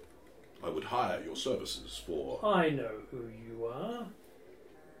Eupolis. I would hire your services for. I know who you are.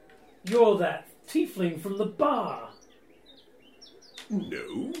 You're that tiefling from the bar.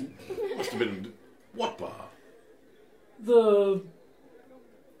 No. Must have been. What bar? The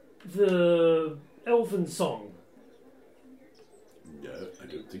elven song. No, I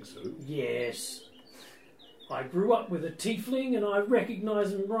don't think so. Yes. I grew up with a tiefling and I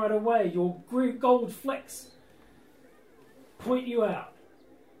recognise him right away. Your gold flecks point you out.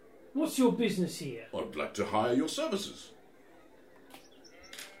 What's your business here? I'd like to hire your services.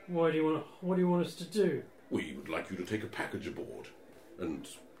 What do you want us to do? We would like you to take a package aboard and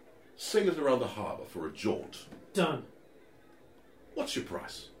sail it around the harbour for a jaunt. Done. What's your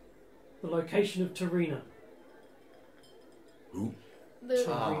price? The location of Tarina. Who? The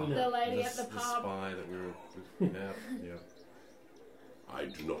Tarina. lady at the pub. spy that we were. Yeah. I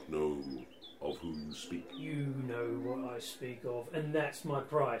do not know of who you speak. You know what I speak of, and that's my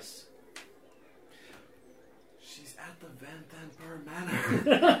price. She's at the Van Manor.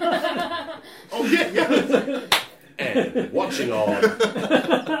 Oh, yeah. And watching on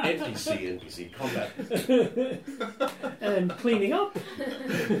NPC combat. And cleaning up.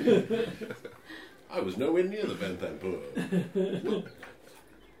 I was nowhere near the Van Pur.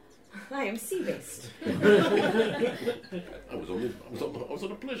 I am sea-based. I was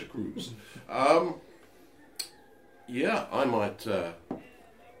on a pleasure cruise. Yeah, I might.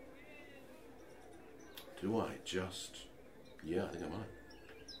 Do I just? Yeah, I think I might.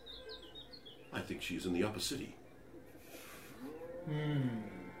 I think she's in the upper city.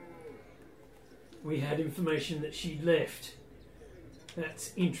 We had information that she left.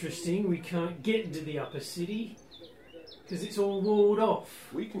 That's interesting. We can't get into the upper city because it's all walled off.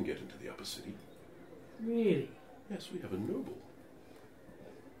 We can get into the upper city. Really? Yes, we have a noble.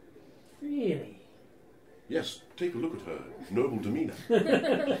 Really? Yes, take a look at her noble demeanour.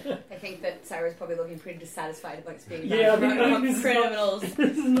 I think that Sarah's probably looking pretty dissatisfied about being Yeah, I think- I think among this is criminals.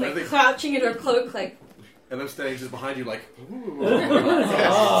 This is not- I think- Crouching in her cloak, like, And I'm standing just behind you, like.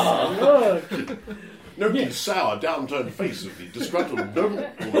 Ah, look. Note Yeah. the sour, downturned face of the disgruntled noble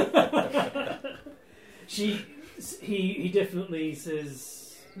woman. He definitely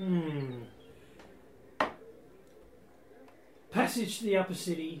says, Passage to the upper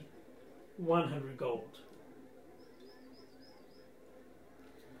city, 100 gold.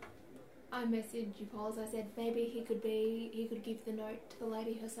 I messaged you, Paul. I said maybe he could give the note to the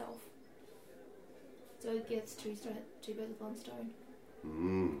lady herself. So it gets two birds with one stone.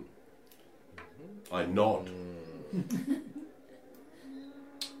 I nod.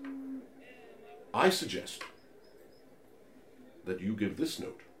 I suggest that you give this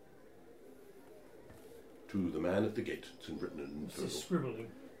note to the man at the gate. It's written in This is Infernal. scribbling.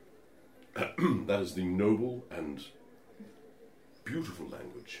 That is the noble and beautiful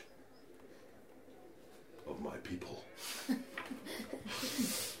language of my people.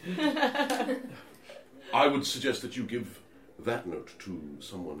 I would suggest that you give that note to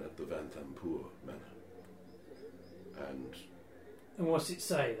someone at the Vanthampur Manor. And what's it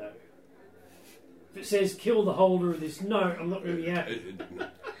say, though? If it says, kill the holder of this note, I'm not going to be happy.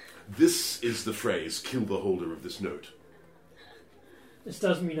 This is the phrase, kill the holder of this note. This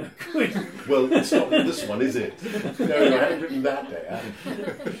does me no good. Well, it's not this one, is it? No, I haven't written that down.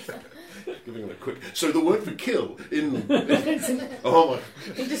 Giving it a quick... So the word for kill in... Oh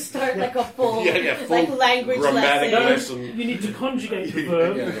my... You just start like a full, full like language grammatic lesson. lesson. You need to conjugate the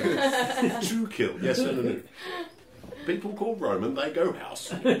verb. To kill. Yes, no. People called Roman, they go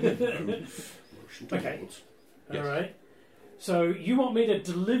house. Motion Okay. towards. All Yes. right. So you want me to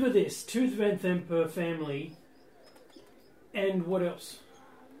deliver this to the Vanthampur family, and what else?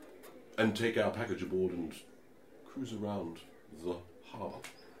 And take our package aboard and cruise around the harbour.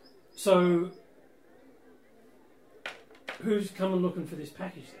 So who's coming looking for this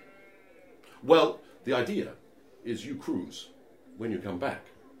package then? Well, the idea is you cruise. When you come back,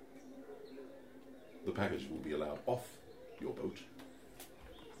 the package will be allowed off your boat,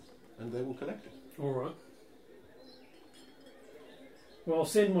 and they will collect it. All right. Well, I'll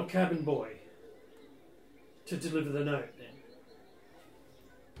send my cabin boy to deliver the note then.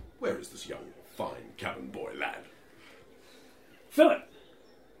 Where is this young, fine cabin boy lad? Philip,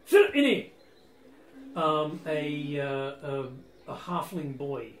 in here. A halfling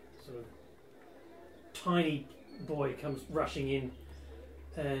boy, sort of tiny boy, comes rushing in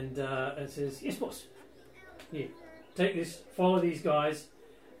and says, "Yes, boss. Here, take this. Follow these guys,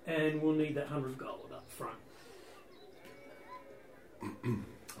 and we'll need that 100 gold up front." I'll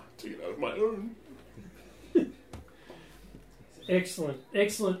take it out of my own. Excellent.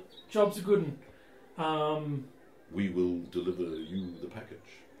 Job's a good one. We will deliver you the package,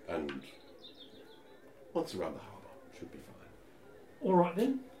 and once around the harbour, should be fine. All right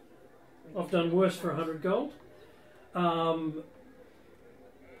then. I've done worse for 100 gold.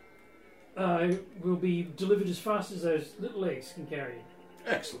 Will be delivered as fast as those little legs can carry it.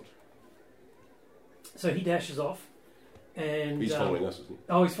 Excellent. So he dashes off, and He's following us, isn't he?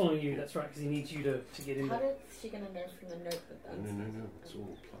 Oh, he's following you. That's right, because he needs you to get in How there. is she going to know from the note that that's... No. It's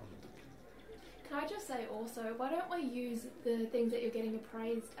all part of Can I just say also, why don't we use the things that you're getting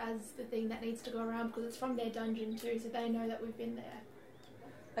appraised as the thing that needs to go around, because it's from their dungeon too, so they know that we've been there.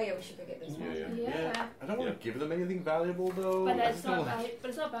 Oh yeah, we should forget this one. Yeah. I don't want to give them anything valuable though. But I it's just not, don't like- but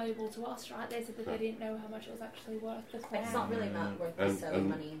it's not valuable to us, right? They said that they didn't know how much it was actually worth. The crown. It's not really not worth And- necessarily and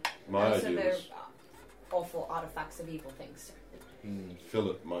money. My Also, idea they're was awful artifacts of evil things.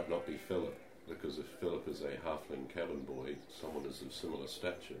 Philip might not be Philip, because if Philip is a halfling cabin boy, someone is of similar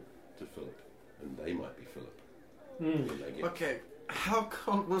stature to Philip, and they might be Philip. When they get Okay,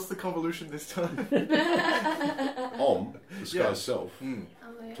 what's the convolution this time? this Yeah. guy's self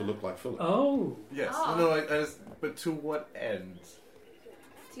Oh, yeah. to look like Philip. Oh, Yes. Oh. No, I just, but to what end?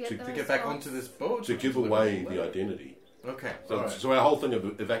 To to the To get back response. onto this boat? To give away the identity. Okay. So, alright. so our whole thing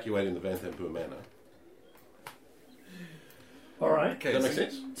of evacuating the Vanthampur Manor. all right. Okay, Does that so-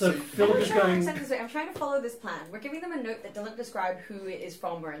 make sense? So I'm Philip is trying to going. understand this way. I'm trying to follow this plan. We're giving them a note that doesn't describe who it is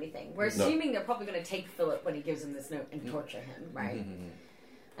from or anything. We're No. assuming they're probably going to take Philip when he gives them this note and torture him, right?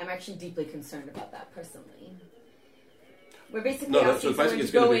 I'm actually deeply concerned about that personally. We're basically No, so asking basically someone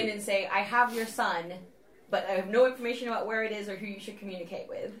it's to go gonna be- in and say, "I have your son, but I have no information about where it is or who you should communicate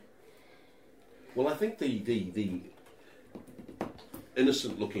with." Well, I think the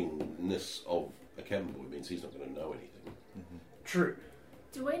innocent lookingness of a cabin boy means he's not going to know anything. True.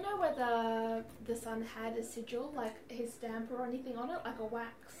 Do we know whether the son had a sigil, like his stamp or anything on it, like a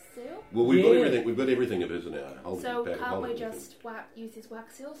wax seal? Well, we've got Yeah. everything. We've got everything of his in our holding So bag of can't we holding. just use his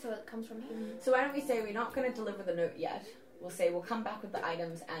wax seal so it comes from him? So why don't we say we're not going to deliver the note yet? We'll say we'll come back with the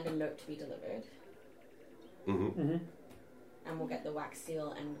items and a note to be delivered, Mm-hmm. and we'll get the wax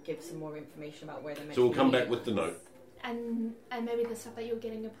seal and give some more information about where they're meant So to we'll be come back meeting with the us. note. And maybe the stuff that you're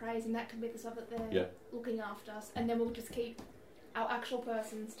getting appraised, and that could be the stuff that they're Yeah. looking after us. And then we'll just keep our actual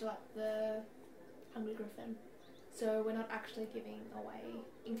persons to like the Hungry Griffin. So we're not actually giving away,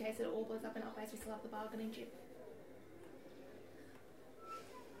 in case it all blows up in our face, we still have the bargaining chip.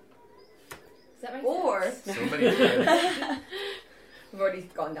 Does that make Or sense? So many threads. we've already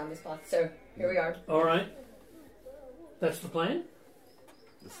gone down this path, so here we are. All right. That's the plan.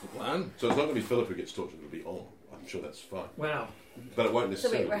 That's the plan. So it's not going to be Philip who gets tortured, it'll be Om. I'm sure that's fine. Wow. But it won't So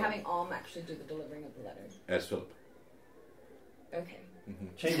necessarily wait, we're be having Alm actually do the delivering of the letter. as Philip. Okay.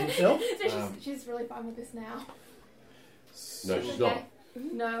 Change himself? So she's really fine with this now. No, she's not.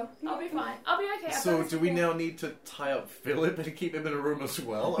 No, I'll be fine. I'll be okay. I've So done this do we before. now need to tie up Philip and keep him in a room as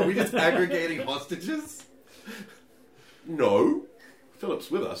well? Are we just aggregating hostages? No.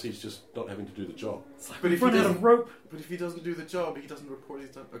 Philip's with us, he's just not having to do the job. But if, Run out of rope. but if he doesn't do the job, he doesn't report he's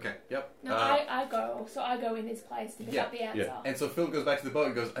done. Okay, yep. No, I go. So I go in his place to pick Yeah, up the answer. And so Phil goes back to the boat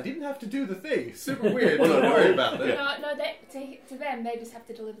and goes, I didn't have to do the thing. Super weird. Don't worry about it. Yeah. No, to them, they just have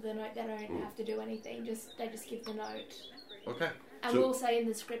to deliver the note. They don't have to do anything. They just give the note. Okay. And So- we'll say in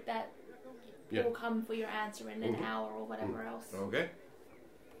the script that Yeah. we'll come for your answer in an hour or whatever else. Okay.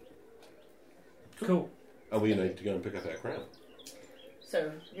 Cool. And we need to go and pick up our crown. So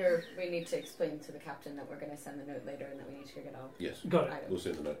we need to explain to the captain that we're going to send the note later and that we need to go get our Yes. Got it. item. We'll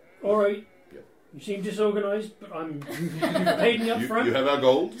send the note. Alright. Yep. You seem disorganised, but you've paid me up You, front. you have our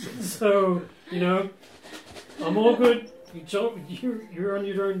gold. So, I'm all good. You're on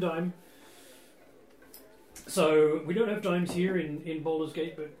your own dime. So, we don't have dimes here in Baldur's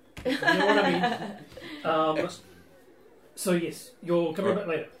Gate, but you know what I mean. So, yes, you're coming back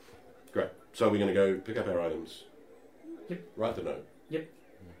later. Great. So we're going to go pick up our items. Yep. Write the note. Yep.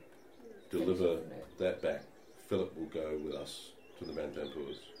 Deliver that back. Philip will go with us to the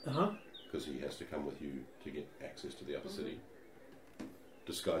Mantampoors Uh-huh. because he has to come with you to get access to the upper city.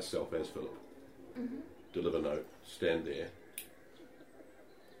 Disguise self as Philip. Deliver note. Stand there.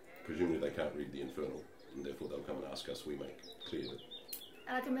 Presumably they can't read the Infernal, and therefore they'll come and ask us. We make clear that.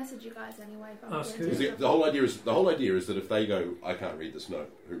 And I can message you guys anyway. If I'm Ask doing who? stuff. The whole idea is that if they go, I can't read this note.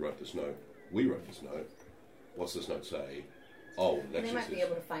 Who wrote this note? We wrote this note. What's this note say? Oh, And that's they might just be this.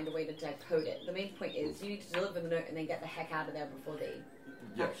 able to find a way to decode it. The main point is you need to deliver the note and then get the heck out of there before they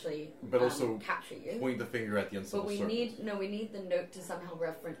Yeah. actually But also capture you. point the finger at the uncivil But we servant. need the note to somehow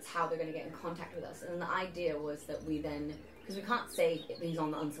reference how they're going to get in contact with us. And the idea was that we then, because we can't say he's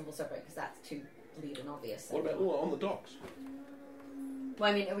on the uncivil servant because that's too bleed and obvious. What about on the docks? Well,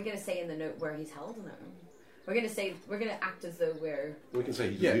 I mean, are we going to say in the note where he's held? No. We're going to act as though we're. We can say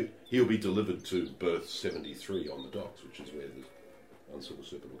Yeah. he'll be delivered to berth 73 on the docks, which is where the uncivil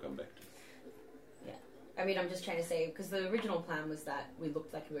serpent will come back to. I mean, I'm just trying to say because the original plan was that we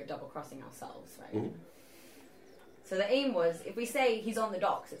looked like we were double crossing ourselves, right? Mhm. So the aim was, if we say he's on the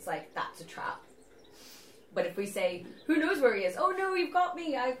docks, it's like that's a trap. But if we say, who knows where he is? Oh no, you've got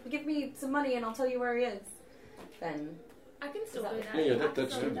me. Give me some money and I'll tell you where he is. Then I can still Is do that- that. Yeah, I can that's still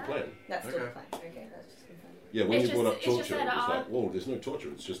still do the that. plan. that's still the Okay. plan. Okay, that's just confirmed. Yeah, when It's you brought up just- it's just torture, it that was I- like, well, there's no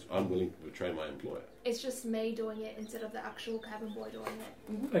torture. It's just unwilling to betray my employer. It's just me doing it instead of the actual cabin boy doing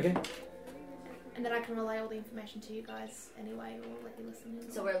it. Okay. And then I can relay all the information to you guys anyway, or let you listen in.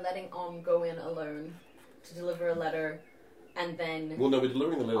 So we're letting go in alone to deliver a letter, and then Well, no, we're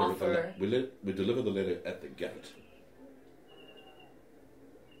delivering the letter. Offer- We deliver the letter at the gate.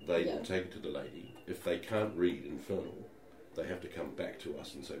 They Yeah. will take it to the lady. If they can't read Infernal, they have to come back to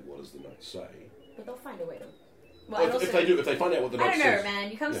us and say, what does the note say? but they'll find a way to. Well, and if they do, if they find out what the note I don't know, says, man.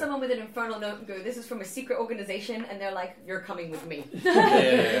 You come to Yeah. someone with an infernal note and go, "This is from a secret organization," and they're like, "You're coming with me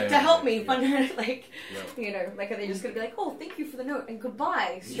Yeah. to help me." Like, Yeah. like are they just gonna be like, "Oh, thank you for the note and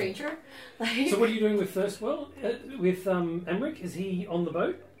goodbye, stranger"? Like, So what are you doing with Thirstwell? With Emmerich? Is he on the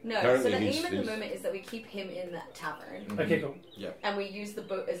boat? no. So Apparently the he's- aim at the he's- moment is that we keep him in that tavern, Mhm. Okay, cool. and we use the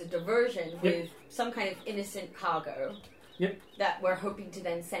boat as a diversion with some kind of innocent cargo. Yep. That we're hoping to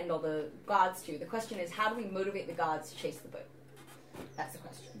then send all the guards to. The question is, how do we motivate the guards to chase the boat? That's the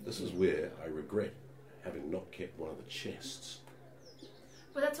question. this is where I regret having not kept one of the chests.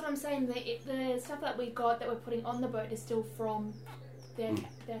 But that's what I'm saying. The stuff that we got that we're putting on the boat is still from their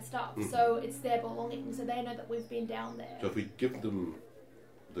stuff. Mm. So it's their belongings. So they know that we've been down there. So if we give them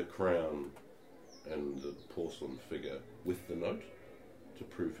the crown and the porcelain figure with the note to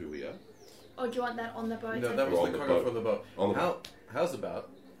prove who we are, Or do you want that on the boat? No, So that We're was on the the cargo boat. for the boat. On the How's about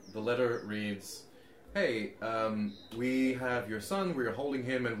the letter reads, "Hey, we have your son. We are holding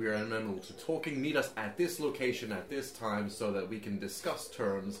him, and we are amenable to talking. Meet us at this location at this time, so that we can discuss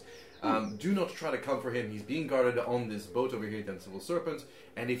terms. Do not try to come for him. He's being guarded on this boat over here, the Civil Serpent.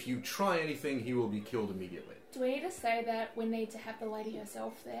 And if you try anything, he will be killed immediately." Do we need to say that we need to have the lady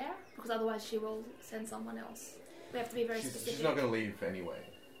herself there? Because otherwise she will send someone else. We have to be very specific. She's not going to leave anyway.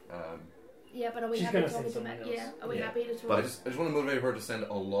 Yeah, but are we She's happy gonna to talk send to someone them? else. Yeah, are we Yeah. happy to talk? But I just want to motivate her to send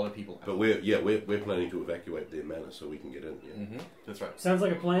a lot of people out. but we're planning to evacuate their manor so we can get in. Yeah. That's right. Sounds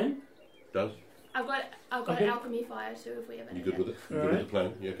like a plan. Does I've got Okay. an alchemy fire too. If we ever you need good it. with it? You All good right. with the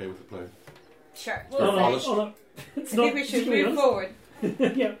plan? You okay with the plan? Sure. Well, Oh, no, Honest- oh, no. It's I not think we should particularly move honest. forward.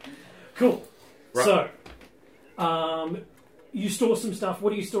 Yeah. Cool. Right. So, you store some stuff.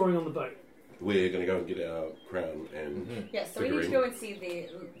 What are you storing on the boat? We're going to go and get our crown and Yes, so we need to go and see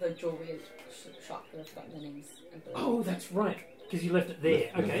the jewelry shop. I've forgotten the names. Oh, that's right. Because you left it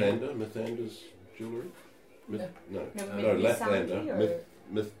there. Okay. Mithander's jewellery? No, Misanki Lathander. or-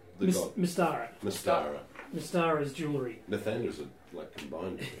 Myth, the god. Mystara. Mystara. Mystara's jewellery. Mithander's like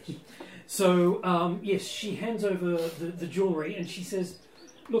combined with this. So, yes, she hands over the jewellery and she says,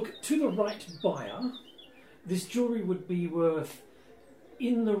 look, to the right buyer, this jewellery would be worth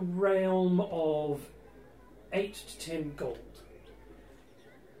in the realm of 8 to 10 gold.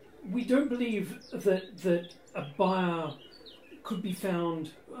 We don't believe that a buyer could be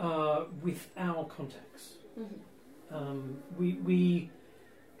found with our contacts.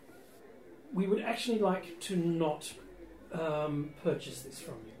 We would actually like to not purchase this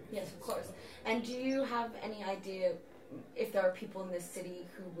from you. Yes, of course. And do you have any idea if there are people in this city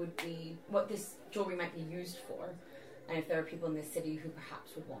who would be, what this jewelry might be used for, and if there are people in this city who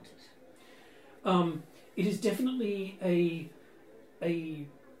perhaps would want it? It is definitely a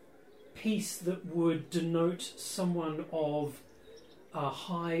piece that would denote someone of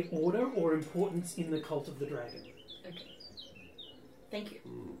high order or importance in the cult of the dragon. Okay. Thank you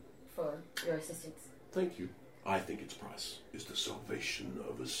for your assistance. Thank you. I think its price is the salvation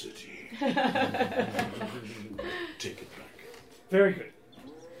of a city. Take it back. Very good.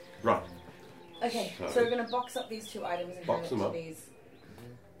 Right. Okay, So- so we're going to box up these 2 items and Box hand it them to up. these.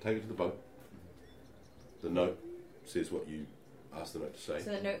 Take it to the boat. The note says what you asked the note to say.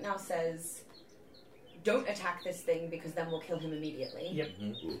 So the note now says, don't attack this thing because then we'll kill him immediately. Yep.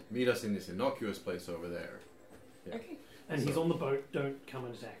 Meet us in this innocuous place over there. Yeah. Okay. And he's on the boat. Don't come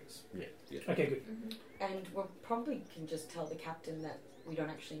and attack us. Yeah. Okay, good. And we probably can just tell the captain that we don't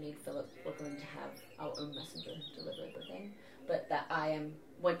actually need Philip. We're going to have our own messenger deliver the thing. But that I am,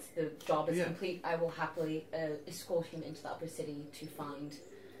 once the job is complete, I will happily escort him into the upper city to find,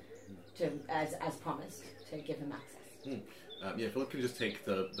 as promised, to give him access. Yeah, Philip can just take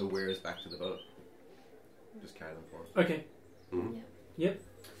the wares back to the boat. Just carry them for him. Okay. Mhm. Yep.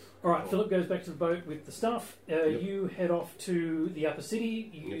 All right. Philip goes back to the boat with the stuff. Yep. You head off to the upper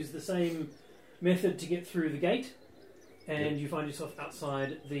city. You use the same method to get through the gate, and you find yourself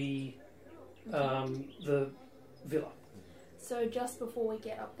outside the villa. So just before we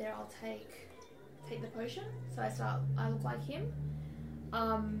get up there, I'll take the potion. So I look like him.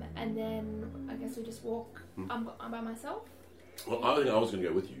 And then I guess we just walk. I'm by myself. Well, I think I was going to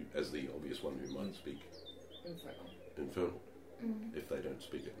go with you as the obvious one who might speak Infernal. If they don't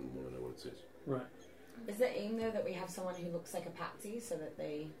speak it and want to know what it says. Right. Is the aim though that we have someone who looks like a patsy so that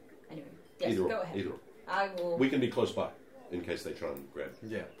they... Anyway, yes, Either go or, ahead. either or. I will... We can be close by in case they try and grab.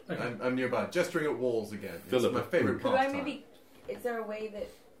 Yeah. Okay. I'm nearby, gesturing at walls again. Philip. It's my favorite Could I pastime. maybe... Is there a way that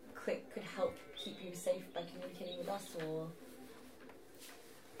Click could help keep you safe by communicating with us, or...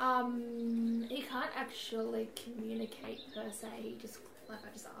 He can't actually communicate per se. He just I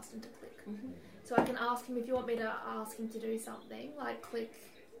just asked him to click. So I can ask him if you want me to ask him to do something, like click,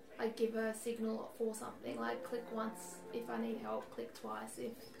 like give a signal for something, like click once if I need help, click twice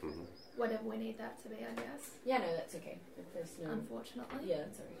if whatever we need that to be, I guess. Yeah, no, that's okay. If there's no... Unfortunately. Yeah,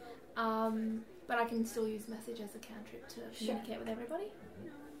 that's alright. But I can still use message as a cantrip to communicate with everybody.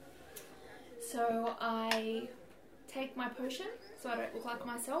 So I take my potion so I don't look like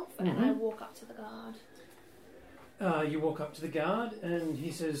myself, and I walk up to the guard. You walk up to the guard, and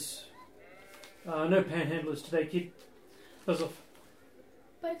he says, "No panhandlers today, kid. Buzz off."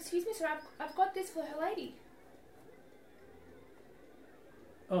 But excuse me, sir, I've got this for her lady.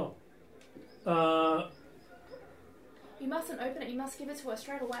 Oh. You mustn't open it. You must give it to her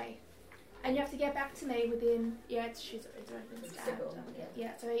straight away, and you have to get back to me within. Yeah, it's already been It's stabbed. signal,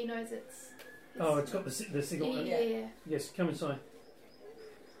 Yeah, so he knows it's. Oh, it's got the sigil. Yeah. Yes, come inside.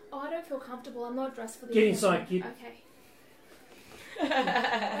 Oh, I don't feel comfortable. I'm not dressed for the Get occasion. inside, kid.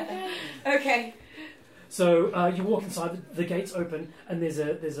 Okay. Okay. So you walk inside. The gates open, and there's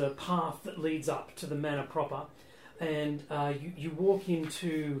a path that leads up to the manor proper, and you walk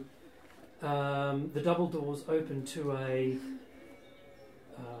into the double doors open to a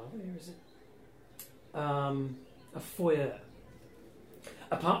where is it? A foyer.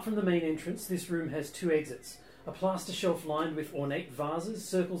 Apart from the main entrance, this room has 2 exits. A plaster shelf lined with ornate vases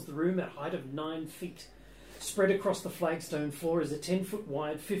circles the room at a height of 9 feet. Spread across the flagstone floor is a 10-foot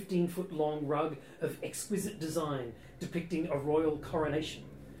wide, 15-foot long rug of exquisite design depicting a royal coronation.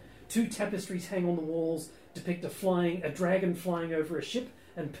 2 tapestries hang on the walls, depict a dragon flying over a ship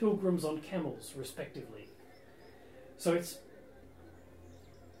and pilgrims on camels, respectively. So it's...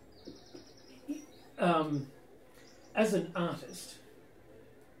 as an artist,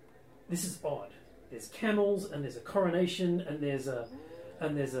 this is odd. There's camels, and there's a coronation, and there's a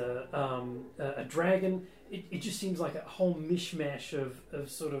dragon. It just seems like a whole mishmash of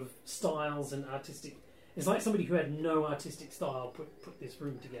sort of styles and artistic. It's like somebody who had no artistic style put this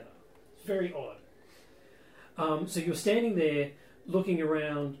room together. It's very odd. So you're standing there, looking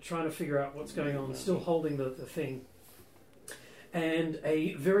around, trying to figure out what's going on, still holding the thing, and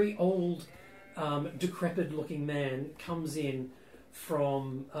a very old, decrepit-looking man comes in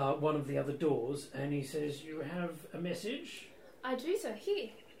from one of the other doors, and he says, "You have a message?" I do, so here.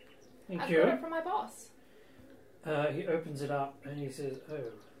 Thank I've you. got it from my boss. He opens it up and he says,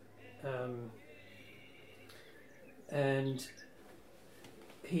 and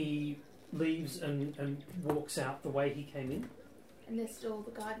he leaves and walks out the way he came in. And there's still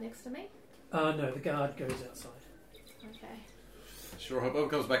the guard next to me? No, the guard goes outside. Okay. Sure hope Owen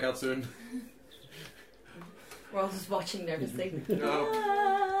comes back out soon. We're all just watching nervously. No.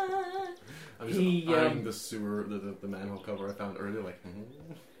 I'm just He, eyeing the sewer, the manhole cover I found earlier, like,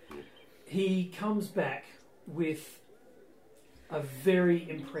 He comes back with a very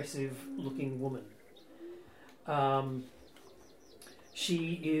impressive looking woman.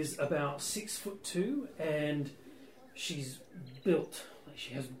 She is about 6'2", and she's built. Like,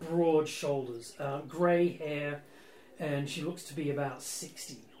 she has broad shoulders, grey hair, and she looks to be about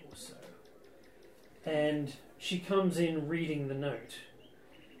 60 or so. And she comes in reading the note,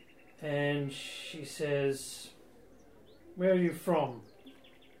 and she says, "Where are you from?"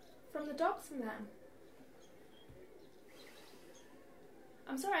 From the docks, ma'am.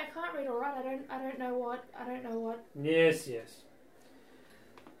 I'm sorry, I can't read all right. I don't know what. Yes.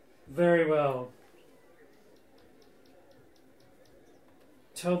 Very well.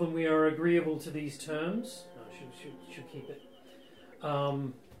 Tell them we are agreeable to these terms. No, she'll keep it.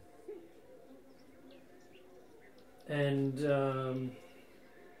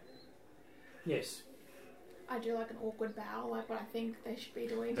 Yes. I do like an awkward bow, like what I think they should be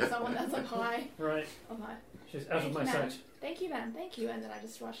doing to someone that's like, "Hi." Right. I'm like, She's out of "Thank my you, ma'am. sight. Thank you, ma'am. Thank you." And then I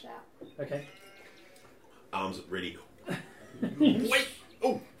just rushed out. Okay. Arms ready. Wait!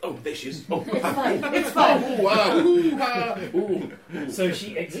 Oh, there she is. Oh, It's fine. It's fine. oh wow! Ooh, ah, ooh. So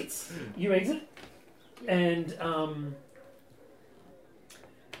she exits. You exit. And,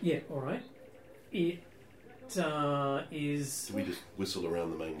 yeah, alright. It is... Do we just whistle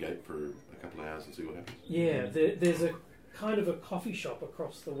around the main gate for a couple of hours and see what happens? Yeah, there's a kind of a coffee shop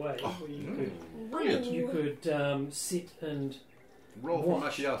across the way where Brilliant. you could sit and roll for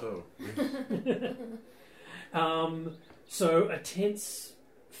watch. macchiato. So a tense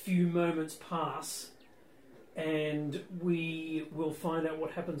few moments pass, and we will find out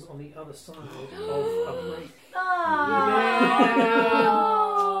what happens on the other side of a break.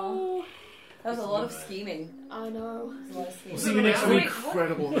 Oh. That was a lot of scheming. I know. That was a lot of scheming. We'll see you next week.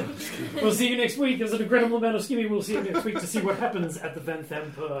 Incredible. We'll see you next week. There's an incredible amount of scheming. We'll see you next week to see what happens at the Van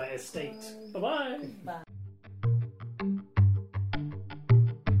Thamper estate. Bye-bye. Bye.